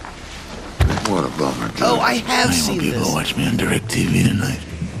 What a bummer. Oh, I have seen this. People watch me on DirecTV tonight.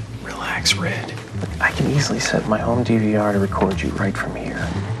 Relax, Red. I can easily set my home DVR to record you right from here.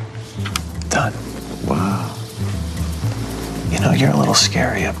 Done. Wow. You're a little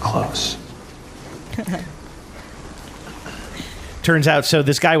scary up close. Turns out, so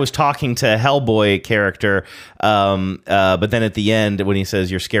this guy was talking to Hellboy character, but then at the end, when he says,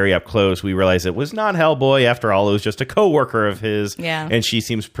 you're scary up close, we realize it was not Hellboy. After all, it was just a coworker of his. Yeah. And she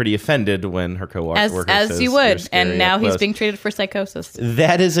seems pretty offended when her coworker says, as you would. And now he's close. being treated for psychosis.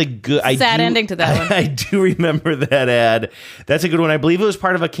 That is a good... Sad ending to that one. I do remember that ad. That's a good one. I believe it was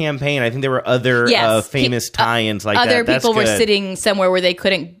part of a campaign. I think there were other famous tie-ins like other that. People were sitting somewhere where they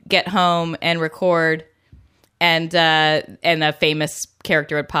couldn't get home and record, and a famous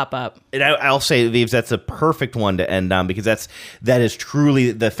character would pop up. And I'll say, Vives, that's a perfect one to end on, because that is truly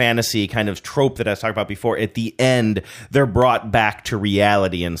the fantasy kind of trope that I was talking about before. At the end, they're brought back to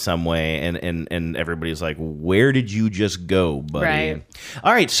reality in some way, and everybody's like, where did you just go, buddy? Right.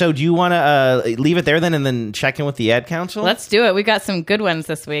 All right, so do you want to leave it there then and then check in with the ad council? Let's do it. We got some good ones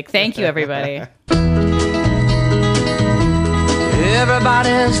this week. Thank you, everybody.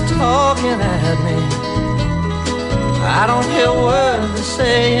 Everybody's talking at me. I don't hear words they're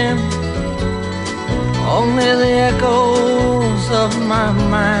saying, only the echoes of my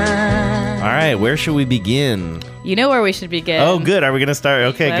mind. All right, where should we begin? You know where we should begin. Oh, good. Are we going to start?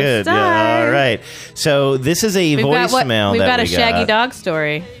 Okay, Let's good. start. Yeah, all right. So this is a voicemail. We've got a we shaggy dog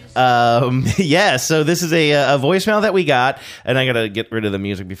story. Yeah, so this is a voicemail that we got, and I gotta get rid of the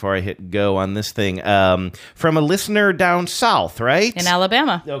music before I hit go on this thing, from a listener down south, right? In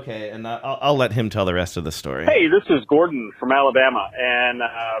Alabama. Okay, and I'll let him tell the rest of the story. Hey, this is Gordon from Alabama, and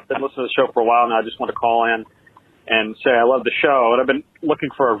I've been listening to the show for a while now. I just want to call in and say I love the show, and I've been looking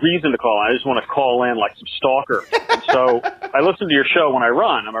for a reason to call in. I just want to call in like some stalker. And so I listen to your show when I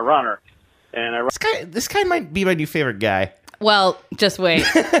run. I'm a runner. And I run. This guy might be my new favorite guy. Well, just wait.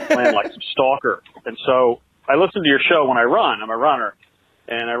 Like some stalker. And so I listen to your show when I run. I'm a runner,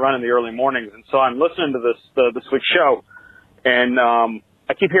 and I run in the early mornings. And so I'm listening to this week's show, and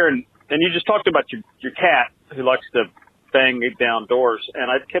I keep hearing, and you just talked about your cat who likes to bang down doors, and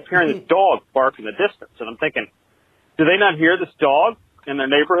I kept hearing this dog bark in the distance, and I'm thinking, do they not hear this dog in their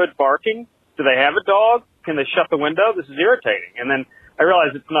neighborhood barking? Do they have a dog? Can they shut the window? This is irritating. And then I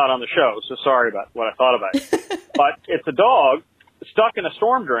realize it's not on the show, so sorry about what I thought about it. But it's a dog stuck in a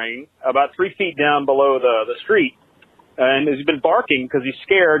storm drain about 3 feet down below the street, and he's been barking because he's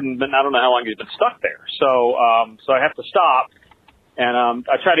scared, and I don't know how long he's been stuck there. So I have to stop, and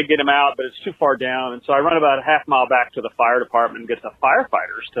I try to get him out, but it's too far down, and so I run about a half mile back to the fire department and get the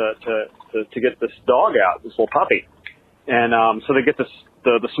firefighters to get this dog out, this little puppy. And so they get the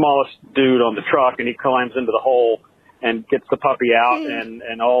smallest dude on the truck, and he climbs into the hole and gets the puppy out,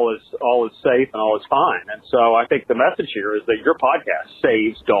 and all is safe and all is fine. And so I think the message here is that your podcast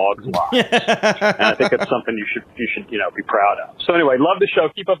saves dogs' lives, and I think it's something you should be proud of. So anyway, love the show.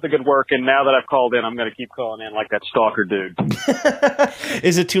 Keep up the good work. And now that I've called in, I'm going to keep calling in like that stalker dude.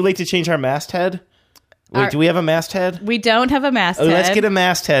 Is it too late to change our masthead? Wait, do we have a masthead? We don't have a masthead. Oh, let's get a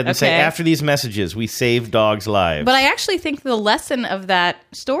masthead and say, after these messages, we save dogs' lives. But I actually think the lesson of that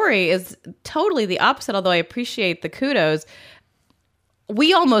story is totally the opposite, although I appreciate the kudos.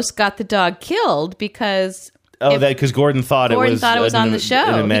 We almost got the dog killed because... because Gordon thought it was on the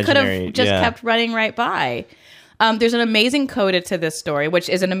show. He could have just yeah. kept running right by. There's an amazing coda to this story, which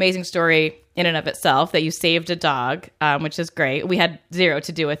is an amazing story in and of itself, that you saved a dog, which is great. We had zero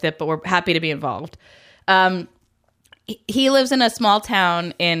to do with it, but we're happy to be involved. He lives in a small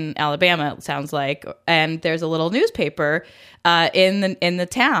town in Alabama, it sounds like, and there's a little newspaper in the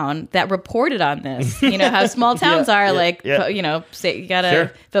town that reported on this. You know how small towns are, you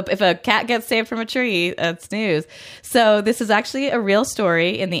gotta. Sure. If a cat gets saved from a tree, that's news. So this is actually a real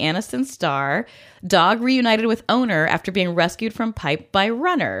story in the Anniston Star. Dog reunited with owner after being rescued from pipe by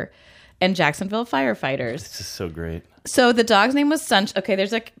runner, and Jacksonville firefighters. This is so great. So the dog's name was Sunshine. Okay,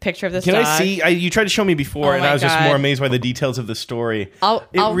 there's a picture of this dog. Can I see? You tried to show me before, and I was just more amazed by the details of the story.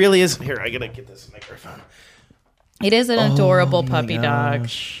 It really is. Here, I gotta get this microphone. It is an adorable puppy dog.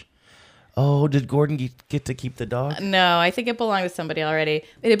 Oh, did Gordon get to keep the dog? No, I think it belonged to somebody already.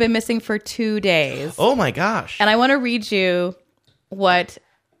 It had been missing for 2 days. Oh my gosh. And I want to read you what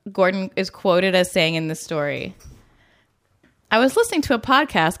Gordon is quoted as saying in this story. I was listening to a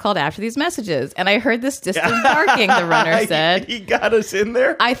podcast called After These Messages, and I heard this distant barking, the runner said. He got us in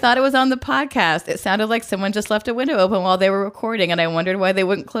there? I thought it was on the podcast. It sounded like someone just left a window open while they were recording, and I wondered why they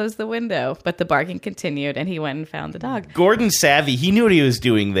wouldn't close the window. But the barking continued, and he went and found the dog. Gordon's savvy. He knew what he was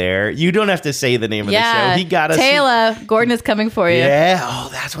doing there. You don't have to say the name of the show. He got us. Taylor, Gordon is coming for you. Yeah. Oh,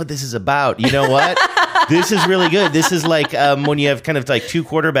 that's what this is about. You know what? This is really good. This is like when you have kind of like two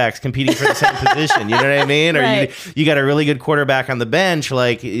quarterbacks competing for the same position. You know what I mean? Or right. you got a really good quarterback on the bench.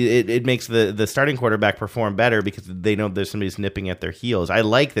 Like it makes the starting quarterback perform better because they know there's somebody who's nipping at their heels. I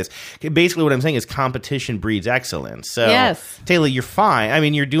like this. Basically, what I'm saying is competition breeds excellence. So, yes. Taylor, you're fine. I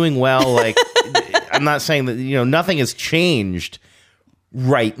mean, you're doing well. Like I'm not saying that nothing has changed.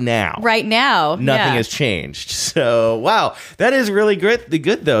 Right now, nothing has changed. So, wow, that is really good.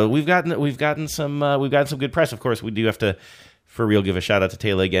 Though we've gotten some good press. Of course, we do have to, for real, give a shout out to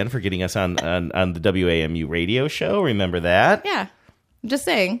Taylor again for getting us on the WAMU radio show. Remember that? Yeah, I'm just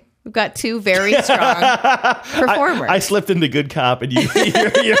saying we've got two very strong performers. I slipped into good cop, and you're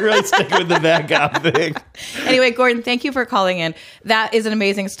really sticking with the bad cop thing. Anyway, Gordon, thank you for calling in. That is an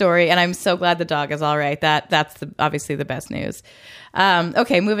amazing story, and I'm so glad the dog is all right. That's obviously the best news.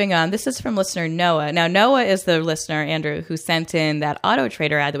 Okay, moving on. This is from listener Noah. Now, Noah is the listener, Andrew, who sent in that Auto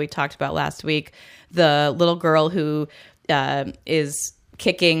Trader ad that we talked about last week. The little girl who is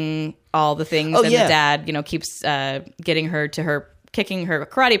kicking all the things, and the dad, keeps getting her to kicking her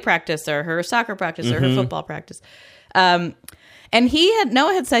karate practice or her soccer practice or her football practice. And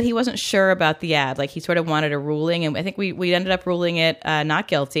Noah had said he wasn't sure about the ad. Like, he sort of wanted a ruling, and I think we ended up ruling it not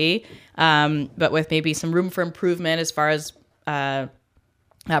guilty, but with maybe some room for improvement as far as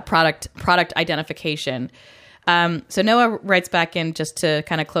product identification. So Noah writes back in just to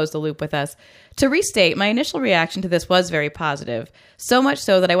kind of close the loop with us. To restate, my initial reaction to this was very positive, so much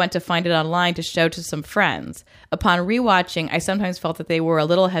so that I went to find it online to show to some friends. Upon rewatching, I sometimes felt that they were a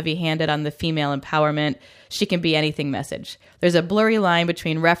little heavy-handed on the female empowerment, she can be anything message. There's a blurry line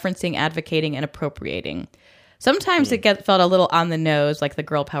between referencing, advocating, and appropriating. Sometimes it felt a little on the nose, like the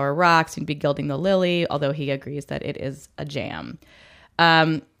girl power rocks and be gilding the lily, although he agrees that it is a jam.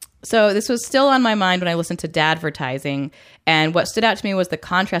 So this was still on my mind when I listened to Dadvertising, and what stood out to me was the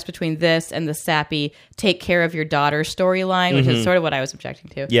contrast between this and the sappy "take care of your daughter" storyline, which is sort of what I was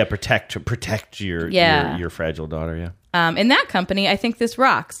objecting to. Yeah, protect your fragile daughter. Yeah. In that company, I think this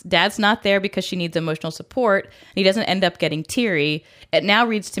rocks. Dad's not there because she needs emotional support, and he doesn't end up getting teary. It now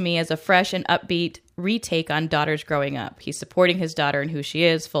reads to me as a fresh and upbeat retake on daughters growing up. He's supporting his daughter and who she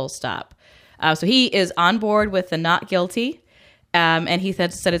is, full stop. So he is on board with the not guilty. And he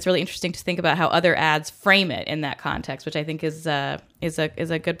said it's really interesting to think about how other ads frame it in that context, which I think is a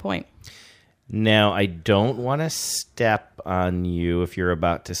good point. Now, I don't want to step on you if you're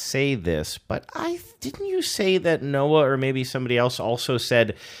about to say this, but didn't you say that Noah or maybe somebody else also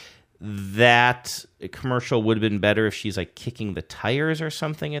said that a commercial would have been better if she's like kicking the tires or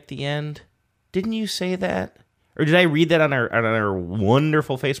something at the end? Didn't you say that? Or did I read that on our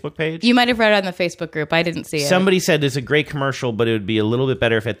wonderful Facebook page? You might have read it on the Facebook group. I didn't see it. Somebody said it's a great commercial, but it would be a little bit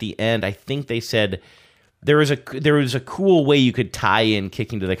better if at the end, I think they said There was a cool way you could tie in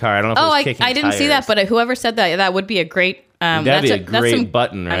kicking to the car. I don't know if it was kicking I didn't see that, but whoever said that would be a great... that'd be a great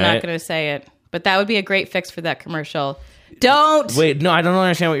button, right? I'm not going to say it, but that would be a great fix for that commercial. Don't! Wait, no, I don't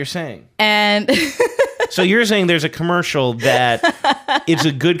understand what you're saying. And... So you're saying there's a commercial that it's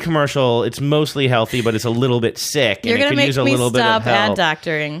a good commercial, it's mostly healthy, but it's a little bit sick. You're going to make me stop ad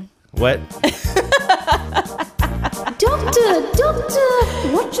doctoring. What? Doctor,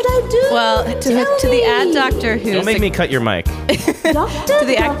 what should I do? Well, to the ad doctor who's... Don't make me cut your mic. Doctor,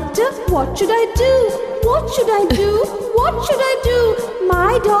 what should I do? What should I do? What should I do?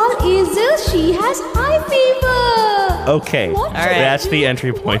 My doll is ill. She has high fever. Okay. All right. That's the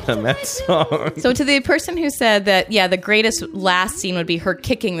entry point on that song. So to the person who said that, the greatest last scene would be her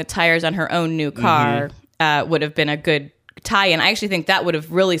kicking the tires on her own new car, would have been a good tie-in. I actually think that would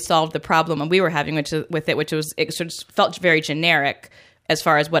have really solved the problem we were having which was it sort of felt very generic as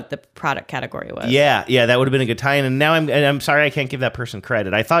far as what the product category was. Yeah, that would have been a good tie-in. And now I'm sorry I can't give that person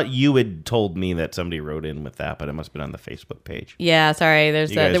credit. I thought you had told me that somebody wrote in with that, but it must have been on the Facebook page. Yeah, sorry.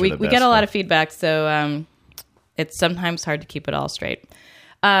 We get a lot though. of feedback, so it's sometimes hard to keep it all straight.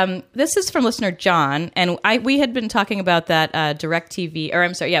 This is from listener John, and we had been talking about that DirecTV, or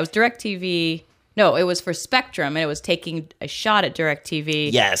I'm sorry, it was DirecTV. No, it was for Spectrum, and it was taking a shot at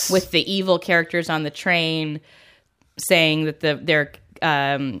DirecTV. Yes. With the evil characters on the train saying that their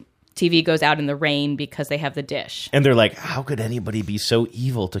TV goes out in the rain because they have the dish. And they're like, how could anybody be so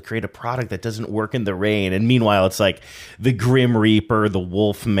evil to create a product that doesn't work in the rain? And meanwhile, it's like the Grim Reaper, the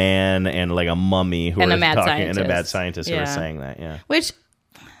Wolf Man, and like a mummy who and are a mad talking, scientist. and a bad scientist who are saying that. Yeah. Which...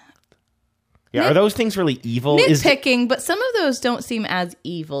 Yeah, are those things really evil? Nitpicking, but some of those don't seem as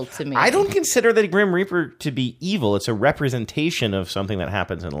evil to me. I don't consider the Grim Reaper to be evil. It's a representation of something that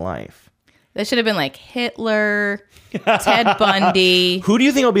happens in life. That should have been like Hitler, Ted Bundy. Who do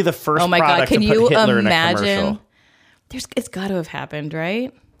you think will be the first product to put Hitler in a commercial? It's got to have happened,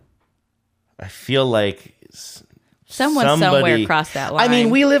 right? I feel like somebody somewhere crossed that line. I mean,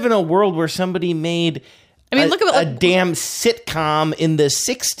 we live in a world where somebody made... look at a damn sitcom in the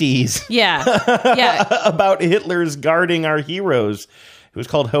 60s. Yeah. About Hitler's guarding our heroes. It was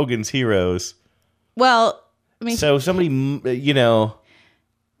called Hogan's Heroes. Well, I mean... So somebody,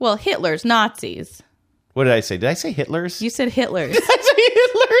 Well, Hitler's Nazis. What did I say? Did I say Hitler's? You said Hitler's. Did I say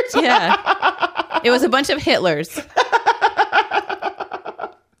Hitler's? Yeah. It was a bunch of Hitlers.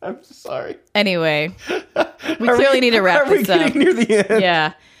 I'm sorry. Anyway, we clearly need to wrap this up. Are we getting near the end?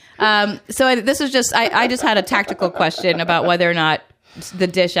 Yeah. So this was just, I just had a tactical question about whether or not the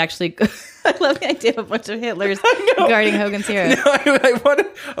dish actually, I love the idea of a bunch of Hitlers guarding Hogan's Heroes. No, I want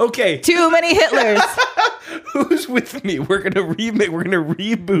to, okay. Too many Hitlers. Who's with me? We're going to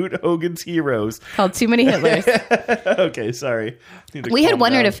reboot Hogan's Heroes. Called Too Many Hitlers. Okay, sorry. We had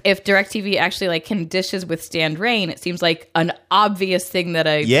wondered if DirecTV actually can dishes withstand rain. It seems like an obvious thing that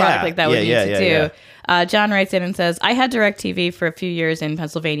a product like that would need to do. Yeah. John writes in and says, I had DirecTV for a few years in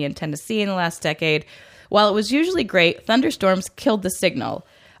Pennsylvania and Tennessee in the last decade. While it was usually great, thunderstorms killed the signal.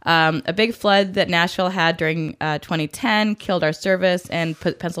 A big flood that Nashville had during 2010 killed our service, and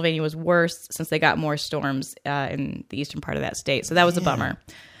Pennsylvania was worse since they got more storms in the eastern part of that state. So that was a bummer.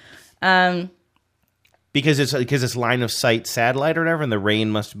 Because it's line of sight satellite or whatever, and the rain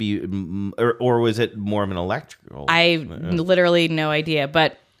must be, or was it more of an electrical? I literally no idea,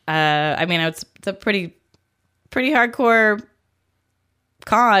 but it's a pretty hardcore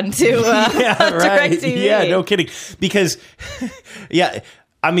con to DirecTV. Yeah, no kidding. Because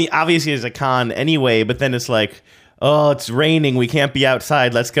obviously it's a con anyway, but then it's like, oh, it's raining, we can't be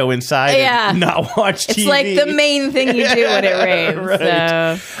outside, let's go inside and not watch TV. It's like the main thing you do when it rains.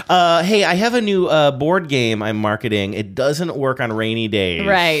 Right. So. Hey, I have a new board game I'm marketing. It doesn't work on rainy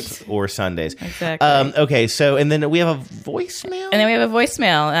days or Sundays. Exactly. Okay, so, and then we have a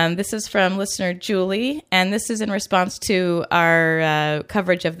voicemail. This is from listener Julie, and this is in response to our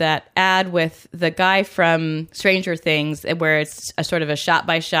coverage of that ad with the guy from Stranger Things, where it's a sort of a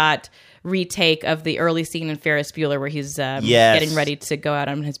shot-by-shot retake of the early scene in Ferris Bueller where he's getting ready to go out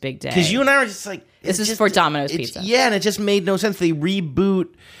on his big day. Because you and I are just like... This is for Domino's Pizza. Yeah, and it just made no sense. They reboot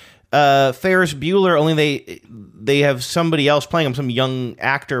Ferris Bueller, only they have somebody else playing him, some young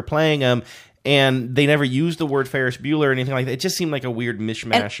actor playing him, and they never used the word Ferris Bueller or anything like that. It just seemed like a weird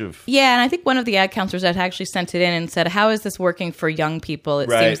mishmash of... Yeah, and I think one of the ad counselors had actually sent it in and said, how is this working for young people? It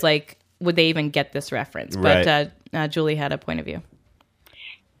seems like, would they even get this reference? But Julie had a point of view.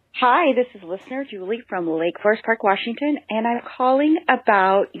 Hi, this is listener Julie from Lake Forest Park, Washington, and I'm calling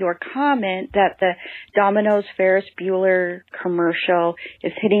about your comment that the Domino's Ferris Bueller commercial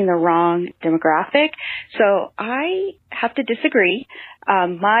is hitting the wrong demographic. So I have to disagree.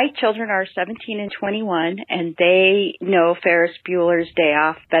 My children are 17 and 21, and they know Ferris Bueller's Day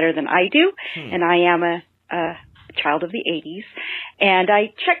Off better than I do, and I am a child of the 80s. And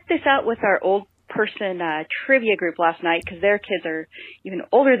I checked this out with our old person trivia group last night because their kids are even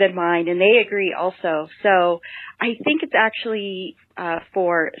older than mine, and they agree also. So I think it's actually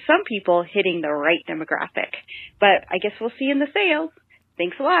for some people hitting the right demographic. But I guess we'll see in the sales.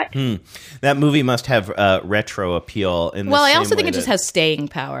 Thanks a lot. That movie must have retro appeal. Well, I also think it just has staying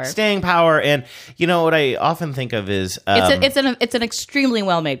power. Staying power, and you know what I often think of is it's an extremely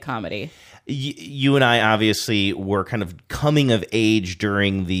well made comedy. You and I obviously were kind of coming of age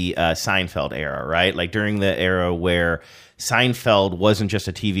during the Seinfeld era, right? Like during the era where Seinfeld wasn't just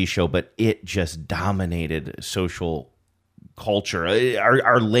a TV show, but it just dominated social culture.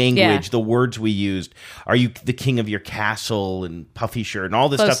 Our language, the words we used. Are you the king of your castle and puffy shirt and all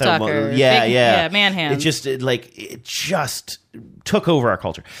this Close stuff? Tucker, Yeah, man hands. It just took over our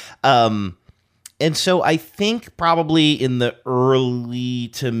culture. And so I think probably in the early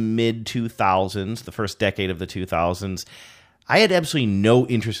to mid 2000s, the first decade of the 2000s, I had absolutely no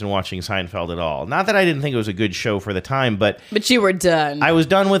interest in watching Seinfeld at all. Not that I didn't think it was a good show for the time, but you were done. I was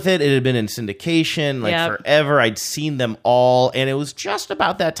done with it. It had been in syndication forever. I'd seen them all, and it was just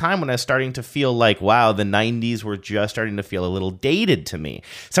about that time when I was starting to feel like, wow, the 90s were just starting to feel a little dated to me.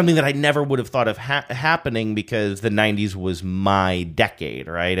 Something that I never would have thought of happening because the 90s was my decade,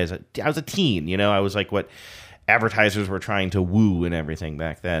 right? I was a teen, you know? I was like what advertisers were trying to woo and everything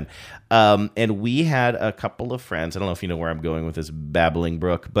back then. And we had a couple of friends. I don't know if you know where I'm going with this babbling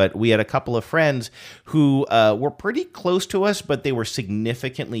brook, but we had a couple of friends who were pretty close to us, but they were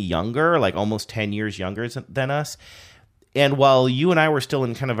significantly younger, like almost 10 years younger than us. And while you and I were still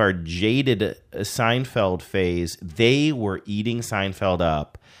in kind of our jaded Seinfeld phase, they were eating Seinfeld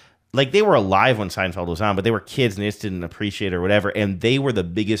up. Like, they were alive when Seinfeld was on, but they were kids and they just didn't appreciate it or whatever. And they were the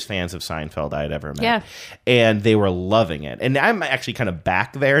biggest fans of Seinfeld I had ever met. Yeah. And they were loving it. And I'm actually kind of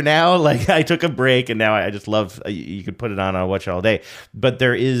back there now. Like, I took a break and now I just love, you could put it on, I'll watch it all day. But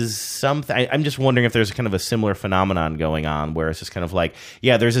there is something, I'm just wondering if there's kind of a similar phenomenon going on where it's just kind of like,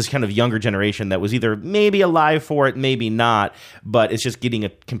 yeah, there's this kind of younger generation that was either maybe alive for it, maybe not, but it's just getting a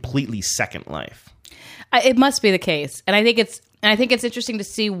completely second life. It must be the case. And I think it's interesting to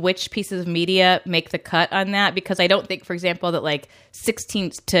see which pieces of media make the cut on that, because I don't think, for example, that like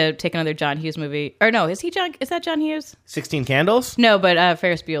 16, to take another John Hughes movie, or no, is that John Hughes? 16 Candles? No, but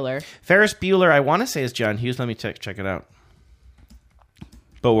Ferris Bueller. Ferris Bueller, I want to say is John Hughes. Let me check it out.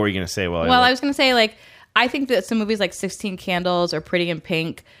 But what were you going to say? Well, I was going to say, like, I think that some movies like 16 Candles or Pretty in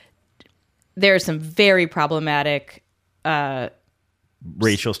Pink, there are some very problematic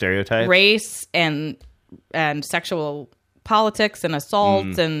racial stereotypes, race and sexual politics and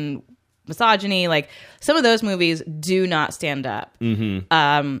assault and misogyny. Like, some of those movies do not stand up.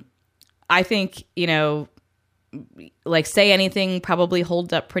 I think, you know, like Say Anything probably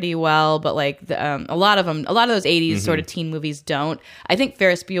holds up pretty well, but like a lot of those 80s sort of teen movies don't. I think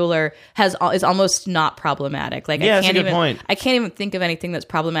Ferris Bueller is almost not problematic. Like, yeah, that's a good point. I can't even think of anything that's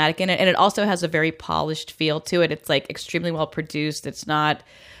problematic in it, and it also has a very polished feel to it. It's like extremely well produced. It's not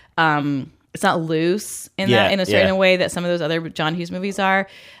loose in a certain way that some of those other John Hughes movies are.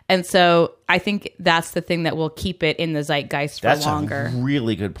 And so I think that's the thing that will keep it in the zeitgeist for longer. That's a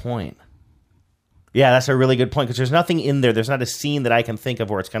really good point. Yeah, that's a really good point, because there's nothing in there. There's not a scene that I can think of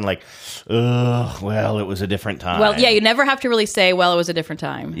where it's kind of like, well, it was a different time. Well, yeah, you never have to really say, well, it was a different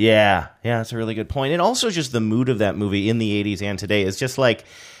time. Yeah, that's a really good point. And also just the mood of that movie in the 80s and today is just like,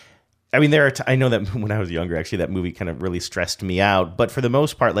 I mean, I know that when I was younger, actually, that movie kind of really stressed me out. But for the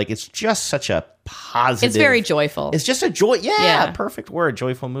most part, like, it's just such a positive. It's very joyful. It's just a joy. Yeah, perfect word.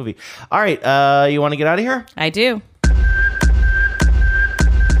 Joyful movie. All right. You want to get out of here? I do.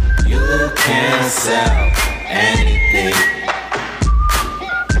 You can sell anything.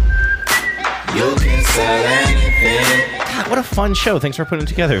 You can sell anything. God, what a fun show. Thanks for putting it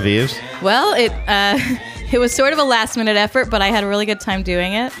together, Vives. Well, it was sort of a last-minute effort, but I had a really good time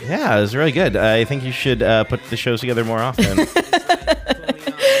doing it. Yeah, it was really good. I think you should put the shows together more often.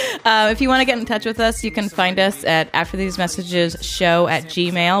 If you want to get in touch with us, you can find us at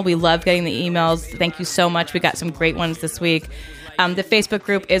afterthesemessages@gmail.com. We love getting the emails. Thank you so much. We got some great ones this week. The Facebook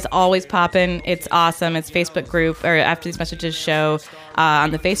group is always popping. It's awesome. It's Facebook group, or After These Messages Show on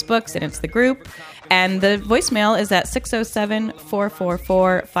the Facebooks, and it's the group. And the voicemail is at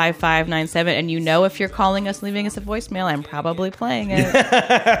 607-444-5597. And you know if you're calling us, leaving us a voicemail, I'm probably playing it.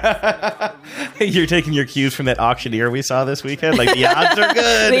 You're taking your cues from that auctioneer we saw this weekend? Like, the odds are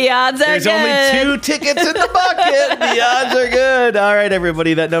good. The odds are There's good. only 2 tickets in the bucket. The odds are good. All right,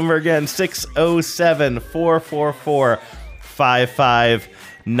 everybody. That number again,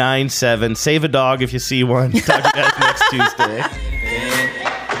 607-444-5597. Save a dog if you see one. Talk to you guys next Tuesday.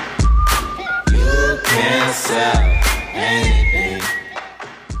 You can sell anything.